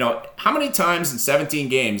 how many times in 17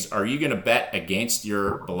 games are you going to bet against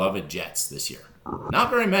your beloved Jets this year? Not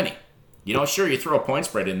very many. Sure, you throw a point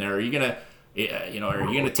spread in there. Are you going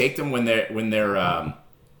to take them when they're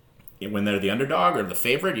the underdog or the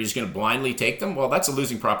favorite? You're just going to blindly take them? Well, that's a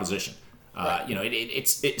losing proposition. So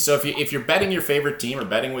if you're betting your favorite team or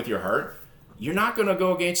betting with your heart, you're not going to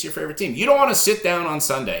go against your favorite team. You don't want to sit down on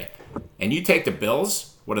Sunday and you take the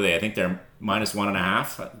Bills. What are they? I think they're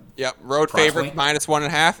 -1.5. Yep, road favorite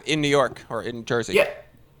 -1.5 in New York or in Jersey. Yeah.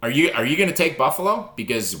 Are you going to take Buffalo?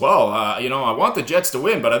 Because, I want the Jets to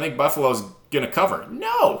win, but I think Buffalo's going to cover.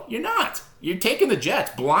 No, you're not. You're taking the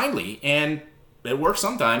Jets blindly, and it works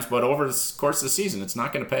sometimes, but over the course of the season, it's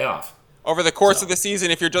not going to pay off. Over the course of the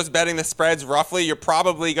season, if you're just betting the spreads roughly, you're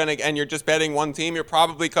probably going to, and you're just betting one team, you're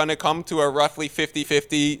probably going to come to a roughly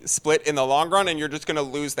 50-50 split in the long run, and you're just going to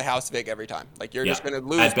lose the house vig every time. Like, you're just going to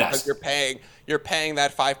lose because you're paying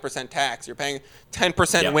that 5% tax. You're paying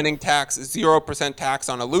 10% winning tax, 0% tax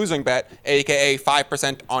on a losing bet, aka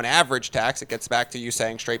 5% on average tax. It gets back to you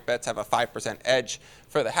saying straight bets have a 5% edge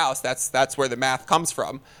for the house. That's where the math comes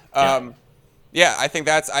from. Yeah, I think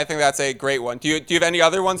that's a great one. Do you have any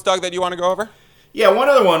other ones, Doug, that you want to go over? Yeah, one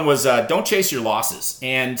other one was don't chase your losses.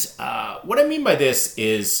 And what I mean by this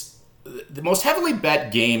is the most heavily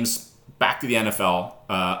bet games back to the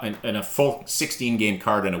NFL in a full 16-game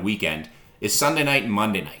card in a weekend is Sunday night and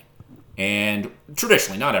Monday night. And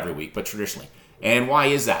traditionally, not every week, but traditionally. And why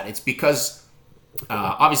is that? It's because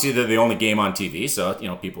obviously they're the only game on TV, so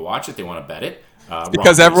people watch it, they want to bet it.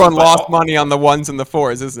 Because everyone lost money on the 1s and the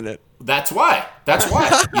 4s, isn't it? That's why.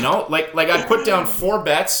 Like I put down 4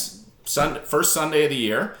 bets first Sunday of the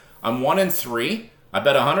year. I'm 1-3. I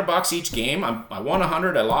bet $100 each game. I won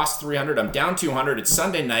 100. I lost 300. I'm down 200. It's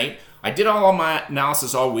Sunday night. I did all my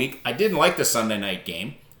analysis all week. I didn't like the Sunday night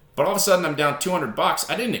game, but all of a sudden I'm down $200.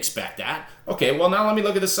 I didn't expect that. Okay, well now let me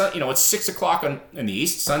look at this. It's 6 o'clock in the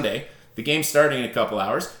East Sunday. The game's starting in a couple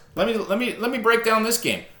hours. Let me break down this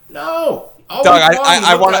game. No. Doug,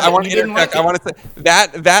 I want to interject. I want to say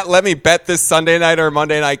that let me bet this Sunday night or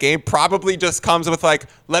Monday night game probably just comes with like,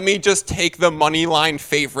 let me just take the money line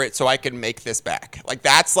favorite so I can make this back. Like,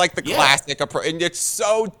 that's like the classic approach, and it's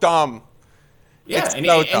so dumb. Yeah, and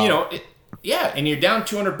you're down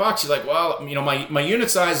 $200. You're like, well, my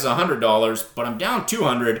unit size is $100, but I'm down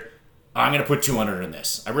 $200. I'm going to put 200 in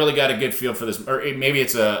this. I really got a good feel for this. Or maybe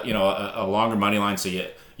it's a longer money line, so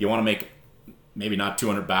you want to make maybe not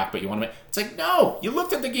 200 back, but you want to make. It's like, no, you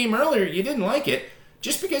looked at the game earlier, you didn't like it.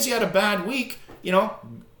 Just because you had a bad week,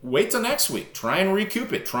 wait till next week. Try and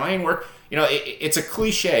recoup it. Try and work. It's a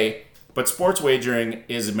cliche, but sports wagering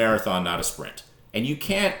is a marathon, not a sprint. And you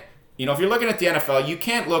can't. If you're looking at the NFL, you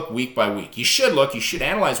can't look week by week. You should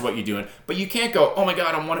analyze what you're doing, but you can't go, oh my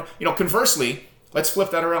God, I'm one. Conversely, let's flip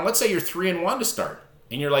that around. Let's say you're 3-1 to start,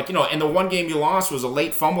 and you're like, and the one game you lost was a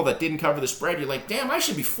late fumble that didn't cover the spread. You're like, damn, I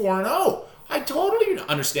should be 4-0. I totally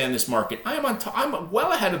understand this market. I'm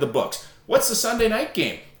well ahead of the books. What's the Sunday night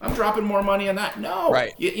game? I'm dropping more money on that. No,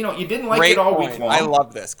 right? You didn't like it all week long. I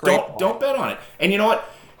love this. Don't bet on it. And you know what?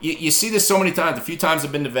 You see this so many times. A few times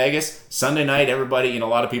I've been to Vegas. Sunday night, everybody, a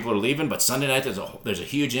lot of people are leaving, but Sunday night there's a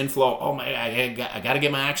huge inflow. Oh my, I got to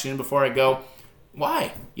get my action in before I go.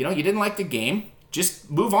 Why? You didn't like the game. Just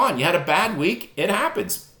move on. You had a bad week. It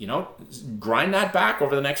happens. Grind that back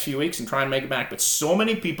over the next few weeks and try and make it back. But so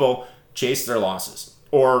many people chase their losses,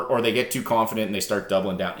 or they get too confident and they start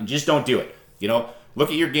doubling down. And just don't do it. Look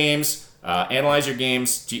at your games. Analyze your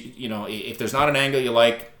games. If there's not an angle you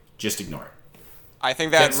like, just ignore it. I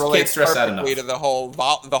think that relates perfectly to the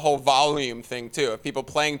whole volume thing too. Of people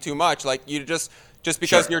playing too much, like you just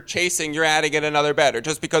because you're chasing, you're adding in another bet, or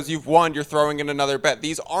just because you've won, you're throwing in another bet.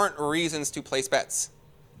 These aren't reasons to place bets.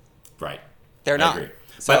 Right. They're not. Agree.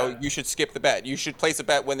 So you should skip the bet. You should place a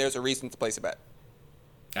bet when there's a reason to place a bet.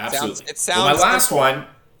 Absolutely. It sounds. My last simple. One.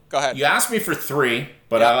 Go ahead. You asked me for 3,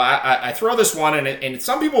 but I throw this one, and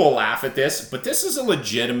some people will laugh at this, but this is a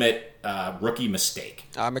legitimate rookie mistake.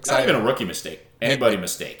 I'm excited. Not even a rookie mistake. Anybody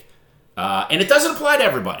mistake. And it doesn't apply to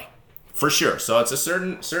everybody, for sure. So it's a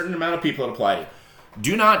certain amount of people that apply to you.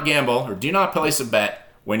 Do not gamble or do not place a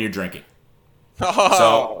bet when you're drinking.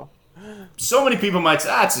 Oh. So many people might say,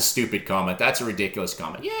 that's a stupid comment. That's a ridiculous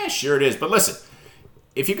comment. Yeah, sure it is. But listen,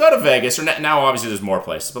 if you go to Vegas, or now obviously there's more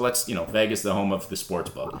places, but Vegas, the home of the sports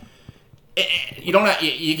book. You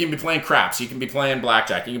can be playing craps. You can be playing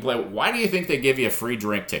blackjack. You can play. Why do you think they give you free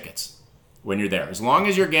drink tickets when you're there? As long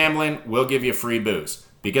as you're gambling, we'll give you free booze.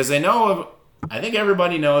 Because they know, I think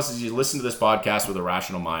everybody knows as you listen to this podcast with a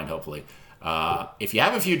rational mind, hopefully, if you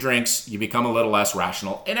have a few drinks, you become a little less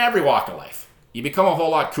rational in every walk of life. You become a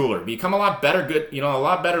whole lot cooler. You become a lot better, a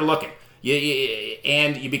lot better looking.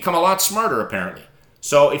 And you become a lot smarter, apparently.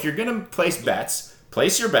 So if you're going to place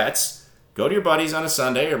your bets. Go to your buddies on a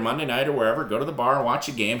Sunday or Monday night or wherever. Go to the bar and watch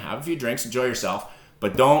a game. Have a few drinks. Enjoy yourself.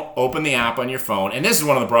 But don't open the app on your phone. And this is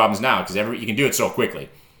one of the problems now because you can do it so quickly.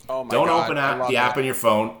 Oh my don't God, open the app on your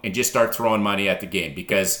phone and just start throwing money at the game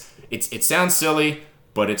because it sounds silly,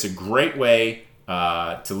 but it's a great way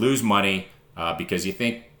to lose money because you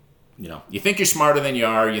think you're smarter than you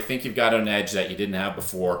are. You think you've got an edge that you didn't have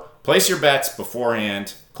before. Place your bets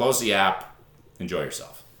beforehand. Close the app. Enjoy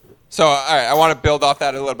yourself. So, all right, I want to build off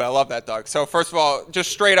that a little bit. I love that, Doug. So, first of all, just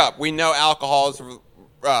straight up, we know alcohol's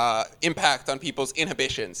impact on people's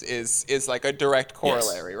inhibitions is like a direct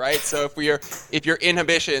corollary, right? So, if your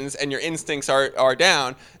inhibitions and your instincts are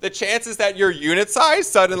down, the chances that your unit size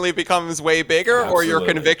suddenly becomes way bigger or your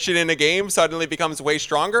conviction in a game suddenly becomes way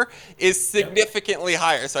stronger is significantly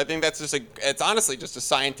higher. So, I think that's it's honestly just a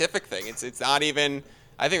scientific thing. It's not even.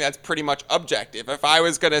 I think that's pretty much objective. If I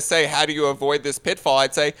was going to say, how do you avoid this pitfall,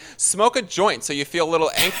 I'd say smoke a joint so you feel a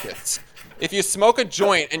little anxious. If you smoke a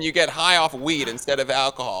joint and you get high off weed instead of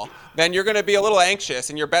alcohol, then you're going to be a little anxious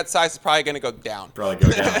and your bet size is probably going to go down.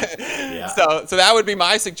 Yeah. So that would be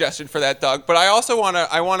my suggestion for that, Doug. But I also want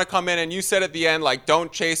to come in, and you said at the end, like,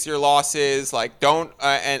 don't chase your losses, like don't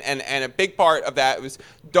and a big part of that was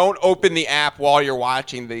don't open the app while you're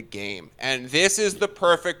watching the game. And this is the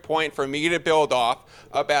perfect point for me to build off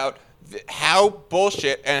about how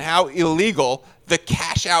bullshit and how illegal the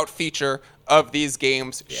cash out feature of these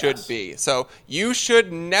games should be. So you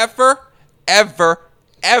should never, ever,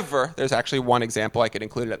 there's actually one example I could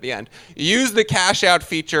include it at the end, use the cash out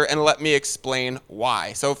feature, and let me explain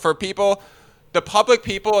why. So for people, the public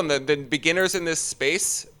people and the beginners in this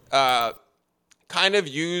space kind of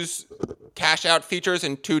use cash out features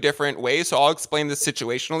in two different ways. So I'll explain this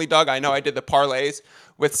situationally, Doug. I know I did the parlays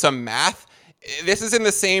with some math. This is in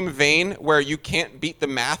the same vein where you can't beat the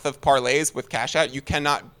math of parlays with cash out. You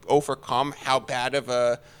cannot overcome how bad of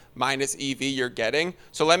a minus EV you're getting.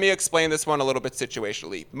 So let me explain this one a little bit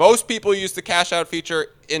situationally. Most people use the cash out feature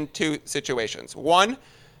in two situations. One,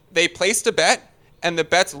 they placed a bet and the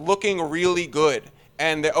bet's looking really good.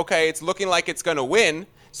 And it's looking like it's going to win.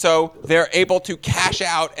 So they're able to cash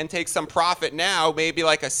out and take some profit now, maybe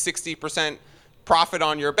like a 60% profit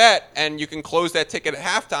on your bet, and you can close that ticket at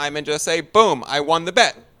halftime and just say, boom, I won the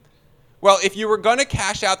bet. Well, if you were going to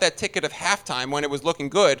cash out that ticket of halftime when it was looking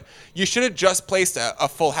good, you should have just placed a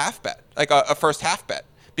full half bet, like a first half bet,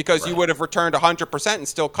 because you would have returned 100% and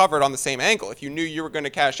still covered on the same angle if you knew you were going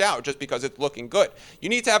to cash out just because it's looking good. You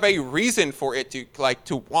need to have a reason for it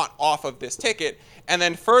to want off of this ticket. And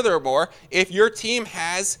then furthermore, if your team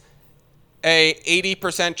has a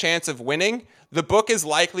 80% chance of winning, the book is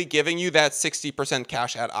likely giving you that 60%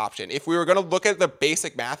 cash out option. If we were going to look at the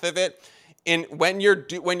basic math of it, when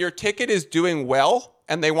your ticket is doing well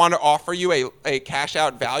and they want to offer you a cash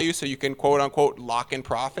out value so you can quote unquote lock in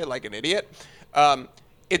profit like an idiot,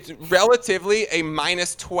 it's relatively a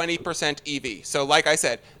minus 20% EV. So like I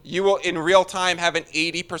said, you will in real time have an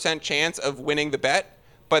 80% chance of winning the bet,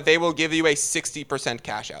 but they will give you a 60%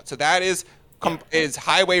 cash out. So that is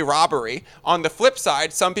highway robbery. On the flip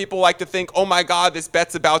side, some people like to think, oh my God, this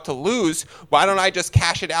bet's about to lose. Why don't I just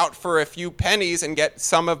cash it out for a few pennies and get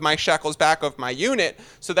some of my shekels back of my unit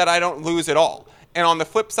so that I don't lose it all? And on the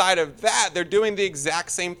flip side of that, they're doing the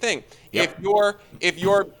exact same thing. Yep. If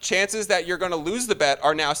your chances that you're going to lose the bet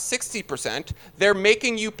are now 60%, they're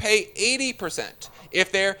making you pay 80%.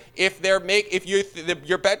 If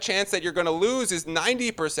your bet chance that you're going to lose is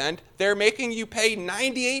 90%, they're making you pay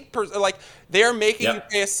 98%. Like they're making you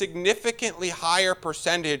pay a significantly higher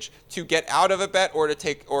percentage to get out of a bet or to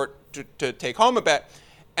take home a bet.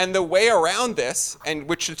 And the way around this, and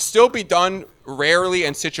which should still be done rarely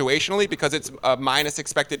and situationally because it's a minus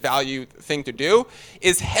expected value thing to do,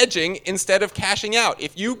 is hedging instead of cashing out.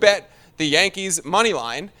 If you bet the Yankees money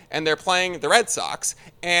line and they're playing the Red Sox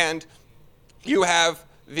and you have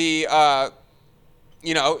you're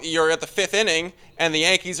at the fifth inning and the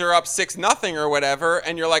Yankees are up 6-0 or whatever,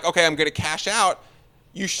 and you're like, okay, I'm going to cash out.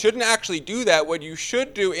 You shouldn't actually do that. What you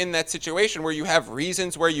should do in that situation where you have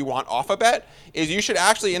reasons where you want off a bet is you should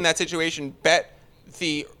actually, in that situation, bet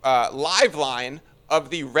the live line of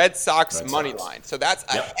the Red Sox money line. So that's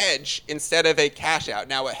a hedge instead of a cash out.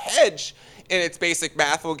 Now, a hedge in its basic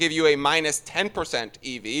math will give you a minus 10%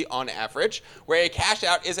 EV on average, where a cash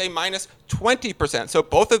out is a minus 20%. So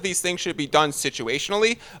both of these things should be done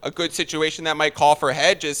situationally. A good situation that might call for a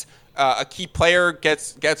hedge is a key player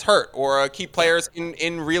gets hurt, or a key player's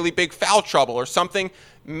in really big foul trouble, or something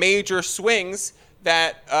major swings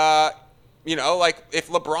that, like if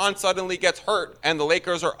LeBron suddenly gets hurt and the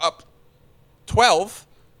Lakers are up 12,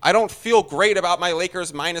 I don't feel great about my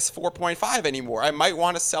Lakers minus 4.5 anymore. I might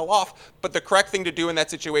want to sell off, but the correct thing to do in that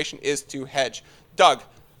situation is to hedge. Doug,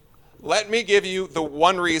 let me give you the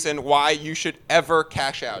one reason why you should ever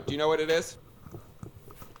cash out. Do you know what it is?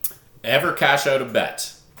 Ever cash out a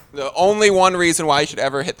bet? The only one reason why you should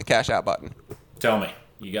ever hit the cash out button. Tell me.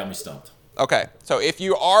 You got me stumped. Okay, so if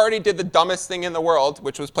you already did the dumbest thing in the world,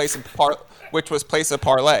 which was place a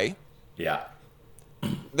parlay. Yeah.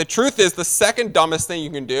 The truth is, the second dumbest thing you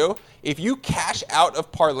can do, if you cash out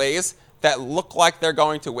of parlays that look like they're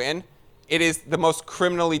going to win, it is the most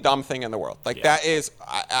criminally dumb thing in the world. Like that is,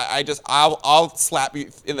 I'll slap you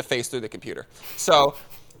in the face through the computer. So,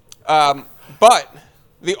 but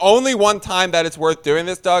the only one time that it's worth doing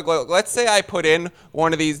this, Doug, let's say I put in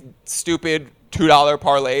one of these stupid $2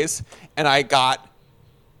 parlays and I got,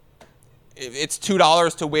 it's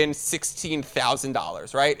 $2 to win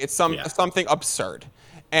 $16,000, right? It's something absurd.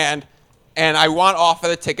 And I want off of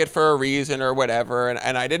the ticket for a reason or whatever,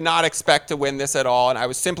 and I did not expect to win this at all, and I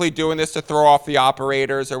was simply doing this to throw off the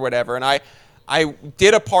operators or whatever, and I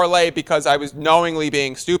did a parlay because I was knowingly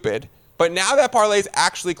being stupid, but now that parlay is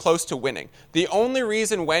actually close to winning. The only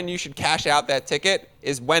reason when you should cash out that ticket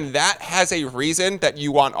is when that has a reason that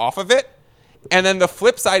you want off of it, and then the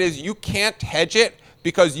flip side is you can't hedge it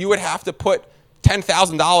because you would have to put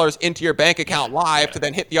 $10,000 into your bank account live to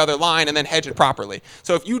then hit the other line and then hedge it properly.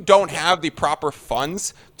 So if you don't have the proper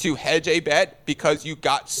funds to hedge a bet because you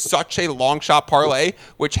got such a long shot parlay,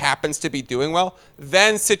 which happens to be doing well,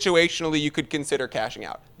 then situationally you could consider cashing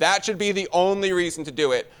out. That should be the only reason to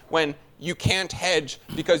do it when you can't hedge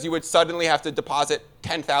because you would suddenly have to deposit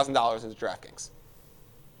 $10,000 into DraftKings.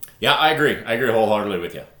 Yeah, I agree. I agree wholeheartedly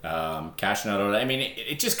with you. Cashing out, I mean,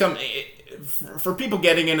 it just comes... For people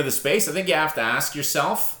getting into the space, I think you have to ask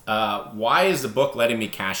yourself, why is the book letting me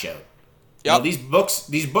cash out? Yep.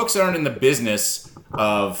 These books aren't in the business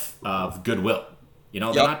of goodwill. They're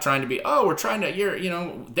not trying to be, we're trying to,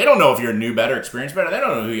 they don't know if you're a new better, experienced better. They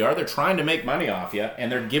don't know who you are. They're trying to make money off you, and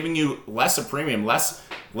they're giving you less a premium, less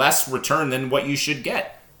return than what you should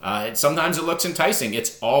get. Sometimes it looks enticing.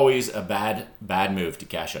 It's always a bad move to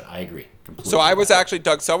cash out. I agree completely. So I was actually,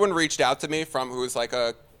 Doug, someone reached out to me who was like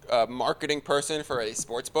a marketing person for a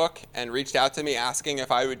sports book and reached out to me asking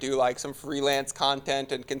if I would do like some freelance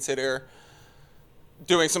content and consider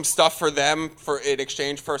doing some stuff for them for in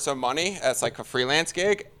exchange for some money as like a freelance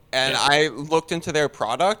gig, and I looked into their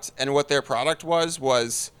product, and what their product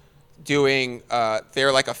was doing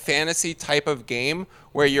they're like a fantasy type of game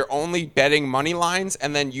where you're only betting money lines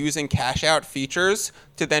and then using cash out features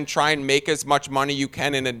to then try and make as much money you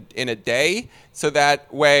can in a day, so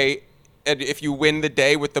that way, and if you win the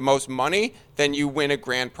day with the most money, then you win a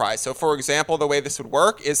grand prize. So for example, the way this would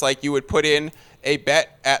work is like you would put in a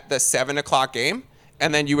bet at the 7 o'clock game,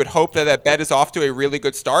 and then you would hope that that bet is off to a really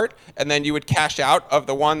good start, and then you would cash out of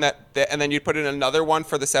the one and then you'd put in another one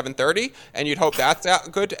for the 7:30, and you'd hope that's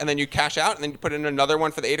out good, and then you cash out, and then you put in another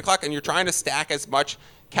one for the 8 o'clock, and you're trying to stack as much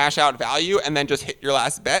cash out value and then just hit your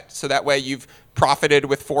last bet, so that way you've profited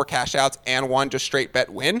with 4 cash outs and 1 just straight bet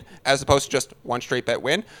win, as opposed to just 1 straight bet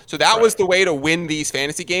win. So that was the way to win these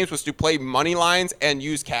fantasy games, was to play money lines and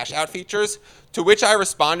use cash out features. To which I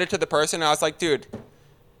responded to the person, and I was like, dude,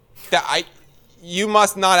 you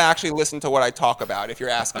must not actually listen to what I talk about if you're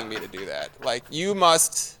asking me to do that. Like, you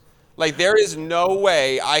must, like, there is no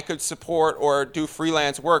way I could support or do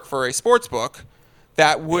freelance work for a sports book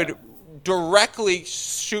that would directly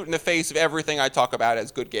shoot in the face of everything I talk about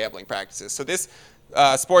as good gambling practices. So this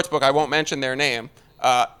sports book, I won't mention their name,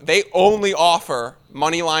 they only offer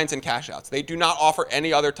money lines and cash outs. They do not offer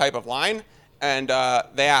any other type of line. And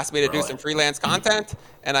they asked me to do some freelance content,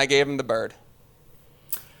 and I gave them the bird.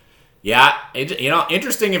 Yeah,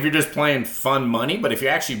 interesting if you're just playing fun money, but if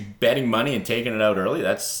you're actually betting money and taking it out early,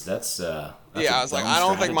 that's I was like, I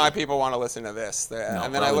don't think my people want to listen to this.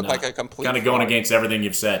 And then I look like a complete kind of going against everything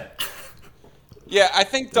you've said. Yeah, I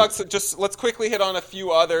think, Doug, just let's quickly hit on a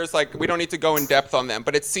few others. Like, we don't need to go in depth on them,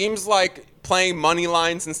 but it seems like playing money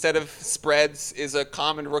lines instead of spreads is a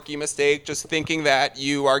common rookie mistake. Just thinking that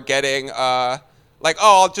you are getting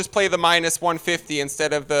I'll just play the minus 150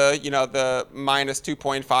 instead of the minus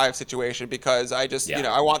 2.5 situation because I just,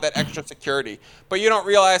 I want that extra security. But you don't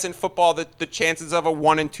realize in football that the chances of a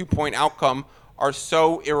 1 and 2 point outcome are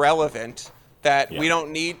so irrelevant that we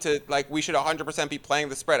don't need to, we should 100% be playing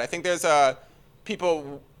the spread. I think there's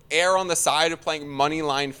people err on the side of playing money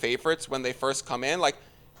line favorites when they first come in. Like,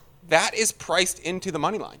 that is priced into the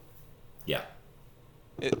money line. Yeah.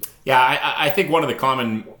 I think one of the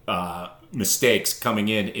common mistakes coming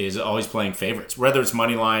in is always playing favorites, whether it's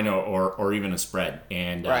money line or even a spread.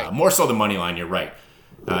 And more so the money line, you're right.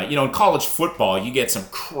 In college football, you get some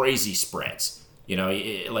crazy spreads,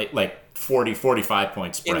 like 40, 45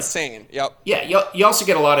 point spreads. Insane, yep. Yeah, you also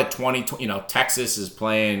get a lot of 20, Texas is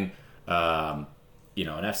playing, an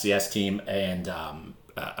FCS team and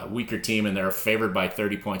a weaker team, and they're favored by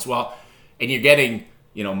 30 points. Well, and you're getting,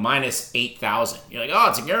 minus 8,000. You're like, oh,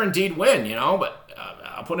 it's a guaranteed win, but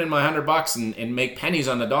I'll put in my $100 and make pennies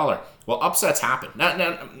on the dollar. Well, upsets happen.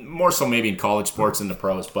 Not more so maybe in college sports than the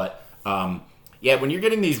pros, but when you're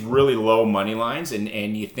getting these really low money lines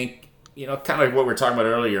and you think, kind of like what we were talking about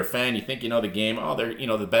earlier, you're a fan, you think you know the game,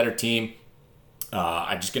 they're, the better team,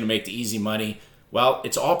 I'm just going to make the easy money. Well,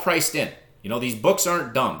 it's all priced in. These books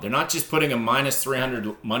aren't dumb. They're not just putting a minus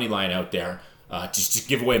 300 money line out there just to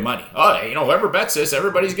give away money. Oh, whoever bets this,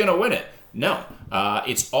 everybody's going to win it. No,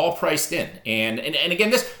 it's all priced in. And again,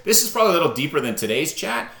 this is probably a little deeper than today's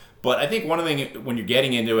chat, but I think one of the things when you're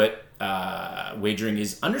getting into it, wagering,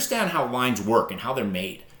 is understand how lines work and how they're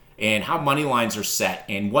made and how money lines are set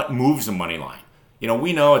and what moves a money line.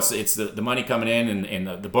 We know it's the money coming in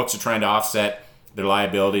and the books are trying to offset their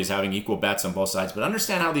liabilities, having equal bets on both sides, but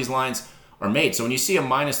understand how these lines are made. So when you see a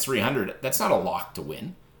minus 300, that's not a lock to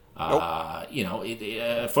win. Nope.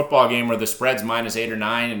 A football game where the spread's minus 8 or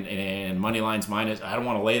 9 and money line's minus, I don't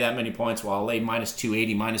want to lay that many points. Well, I'll lay minus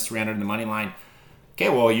 280, minus 300 in the money line. Okay,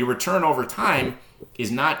 well, your return over time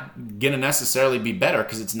is not going to necessarily be better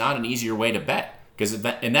because it's not an easier way to bet. Because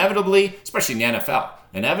inevitably, especially in the NFL,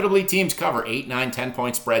 inevitably teams cover 8, 9, 10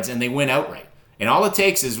 point spreads and they win outright. And all it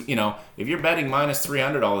takes is, if you're betting minus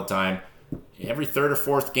 300 all the time, every third or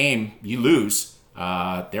fourth game you lose.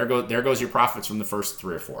 There goes your profits from the first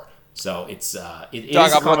 3 or 4. So it's it Doug,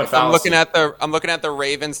 is a common fallacy. I'm looking at the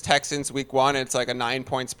Ravens Texans week 1. It's like a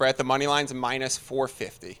 9-point spread. The money line's minus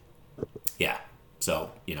 450. Yeah.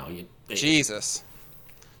 So Jesus.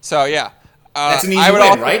 So yeah. That's an easy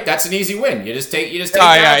win, right? That's an easy win. You just take.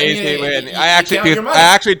 Oh yeah, easy win. I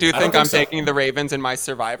actually do think I'm taking the Ravens in my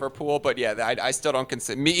survivor pool, but yeah, I still don't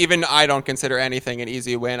consider I don't consider anything an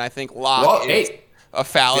easy win. I think lock is a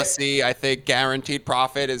fallacy. Yeah. I think guaranteed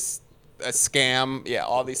profit is a scam. Yeah,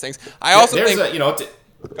 all these things. I also think go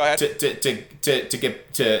ahead.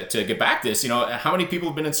 To get back this, how many people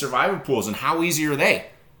have been in survivor pools and how easy are they?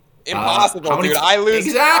 Impossible, dude. I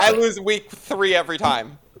lose week 3 every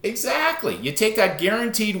time. Exactly. You take that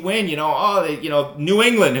guaranteed win, New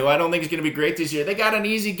England, who I don't think is going to be great this year. They got an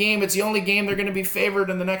easy game. It's the only game they're going to be favored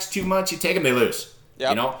in the next 2 months. You take them, they lose.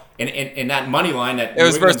 Yep. And that money line that it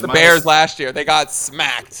was versus the Bears last year. They got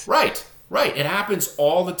smacked. Right. It happens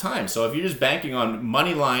all the time. So if you're just banking on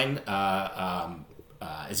money line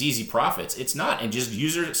as easy profits, it's not. And just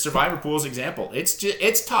use your survivor pool as example.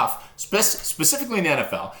 It's tough, specifically in the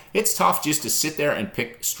NFL. It's tough just to sit there and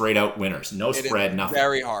pick straight out winners. No spread, nothing.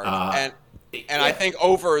 Very hard. And I think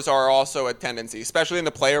overs are also a tendency, especially in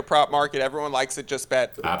the player prop market. Everyone likes to just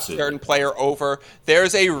bet certain player over.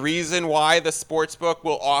 There's a reason why the sportsbook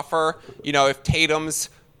will offer, if Tatum's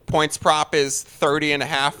points prop is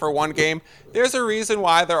 30.5 for one game, there's a reason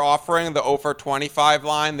why they're offering the over 25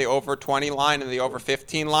 line, the over 20 line, and the over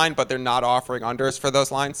 15 line, but they're not offering unders for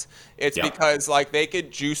those lines. It's because they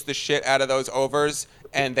could juice the shit out of those overs,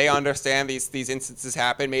 and they understand these instances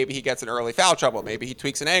happen. Maybe he gets an early foul trouble. Maybe he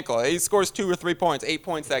tweaks an ankle. He scores 2 or 3 points, 8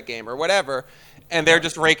 points that game, or whatever. And they're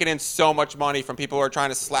just raking in so much money from people who are trying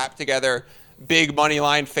to slap together big money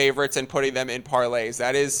line favorites and putting them in parlays.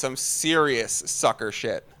 That is some serious sucker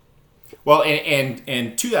shit. Well,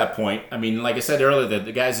 and to that point, I mean, like I said earlier,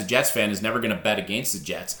 the guy's a Jets fan is never going to bet against the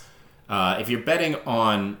Jets. If you're betting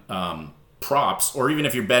on props, or even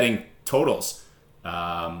if you're betting totals,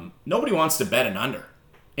 nobody wants to bet an under.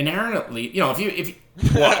 Inherently, I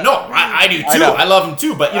do too. I love him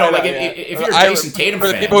too. But if you're a Jason Tatum fan,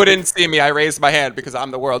 for the people who didn't see me, I raised my hand because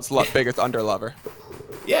I'm the world's biggest under lover.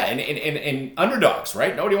 Yeah, and underdogs,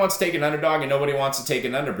 right? Nobody wants to take an underdog, and nobody wants to take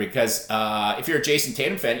an under because if you're a Jason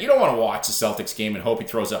Tatum fan, you don't want to watch the Celtics game and hope he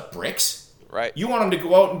throws up bricks. Right. You want him to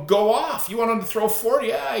go out and go off. You want him to throw 40.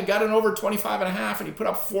 Yeah, I got an over 25.5, and he put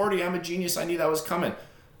up 40. I'm a genius. I knew that was coming.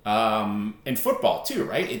 In football too,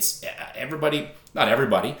 right? It's everybody, not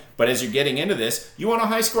everybody, but as you're getting into this, you want a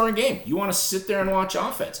high-scoring game. You want to sit there and watch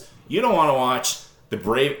offense. You don't want to watch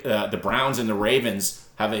the Browns and the Ravens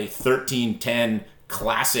have a 13-10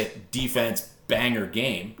 classic defense banger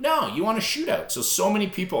game. No, you want a shootout. So many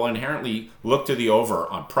people inherently look to the over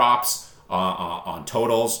on props, on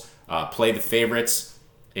totals, play the favorites,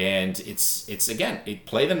 and it's again,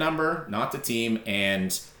 play the number, not the team,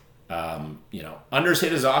 and unders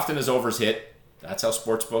hit as often as overs hit. That's how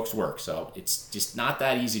sports books work. So it's just not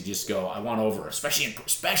that easy to just go, I want over,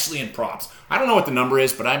 especially in props. I don't know what the number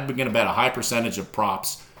is, but I'm going to bet a high percentage of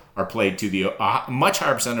props are played to the much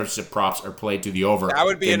higher percentage of props are played to the over. That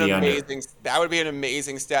would be an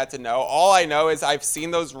amazing stat to know. All I know is I've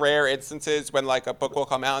seen those rare instances when a book will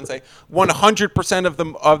come out and say 100%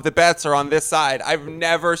 of the bets are on this side. I've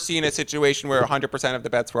never seen a situation where 100% of the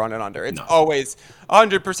bets were on and under. It's always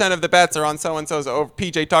 100% of the bets are on so and so's over.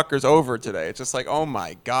 PJ Tucker's over today. It's just oh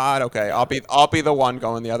my god. Okay, I'll be the one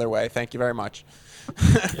going the other way. Thank you very much.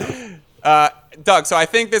 Doug, so I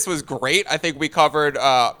think this was great. I think we covered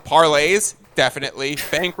parlays, definitely,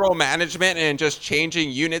 bankroll management, and just changing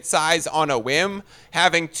unit size on a whim,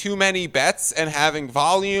 having too many bets and having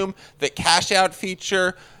volume, the cash out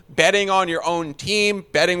feature, betting on your own team,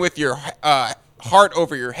 betting with your heart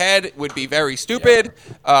over your head would be very stupid.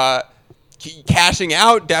 Cashing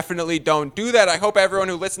out, definitely don't do that. I hope everyone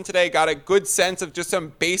who listened today got a good sense of just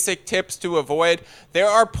some basic tips to avoid. There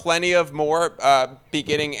are plenty of more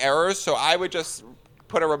beginning errors, so I would just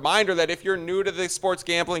put a reminder that if you're new to the sports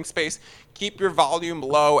gambling space, keep your volume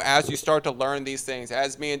low as you start to learn these things.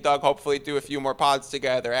 As me and Doug hopefully do a few more pods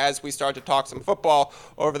together, as we start to talk some football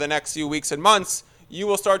over the next few weeks and months, you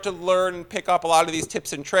will start to learn and pick up a lot of these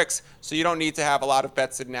tips and tricks, so you don't need to have a lot of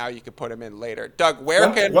bets in now. You can put them in later. Doug,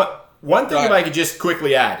 One thing, if I could just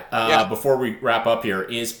quickly add before we wrap up here,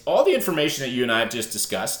 is all the information that you and I have just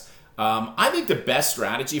discussed. I think the best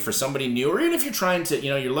strategy for somebody new, or even if you're trying to,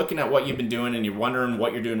 you're looking at what you've been doing and you're wondering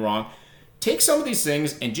what you're doing wrong, take some of these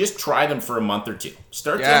things and just try them for a month or two.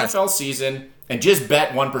 Start the NFL season and just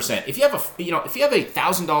bet 1%. If you have a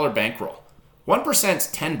 $1,000 bankroll, 1% is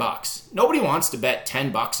 $10. Nobody wants to bet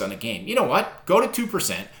 $10 on a game. You know what? Go to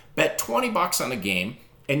 2%, bet $20 on a game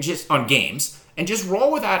and just on games. And just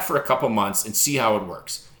roll with that for a couple months and see how it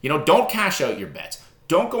works. Don't cash out your bets.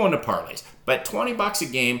 Don't go into parlays. Bet $20 a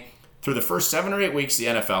game through the first 7 or 8 weeks of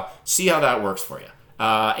the NFL. See how that works for you.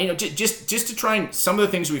 Just to try and some of the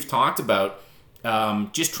things we've talked about,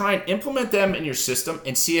 just try and implement them in your system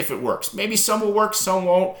and see if it works. Maybe some will work, some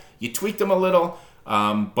won't. You tweak them a little.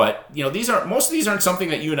 But most of these aren't something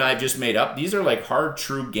that you and I have just made up. These are hard,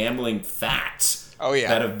 true gambling facts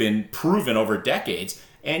that have been proven over decades.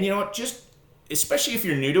 And just especially if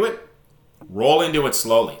you're new to it, roll into it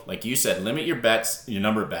slowly. Like you said, limit your bets, your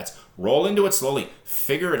number of bets. Roll into it slowly.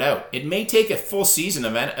 Figure it out. It may take a full season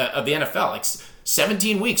of the NFL,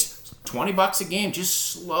 17 weeks, $20 a game.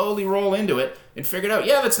 Just slowly roll into it and figure it out.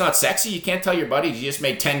 Yeah, that's not sexy. You can't tell your buddies you just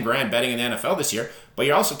made 10 grand betting in the NFL this year, but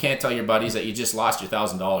you also can't tell your buddies that you just lost your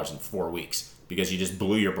 $1,000 in 4 weeks because you just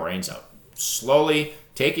blew your brains out. Slowly,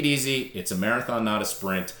 take it easy. It's a marathon, not a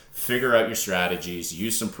sprint. Figure out your strategies.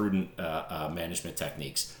 Use some prudent management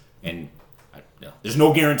techniques. And there's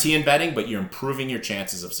no guarantee in betting, but you're improving your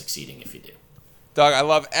chances of succeeding if you do. Doug, I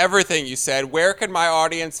love everything you said. Where can my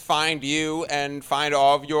audience find you and find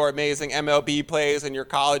all of your amazing MLB plays and your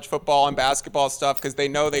college football and basketball stuff? Because they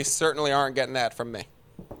know they certainly aren't getting that from me.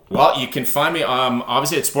 Well, you can find me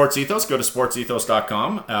obviously at Sports Ethos. Go to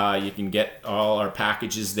sportsethos.com. You can get all our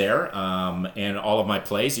packages there and all of my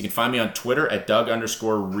plays. You can find me on Twitter at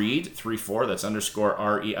Doug_Reid34. That's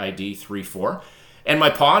 _REID 34. And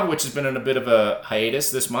my pod, which has been in a bit of a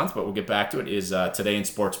hiatus this month, but we'll get back to it, is Today in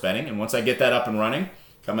Sports Betting. And once I get that up and running,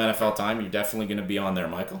 come NFL time, you're definitely going to be on there,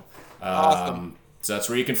 Michael. Awesome. So that's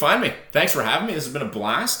where you can find me. Thanks for having me. This has been a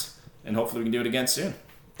blast, and hopefully we can do it again soon.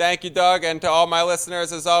 Thank you, Doug. And to all my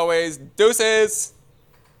listeners, as always, deuces.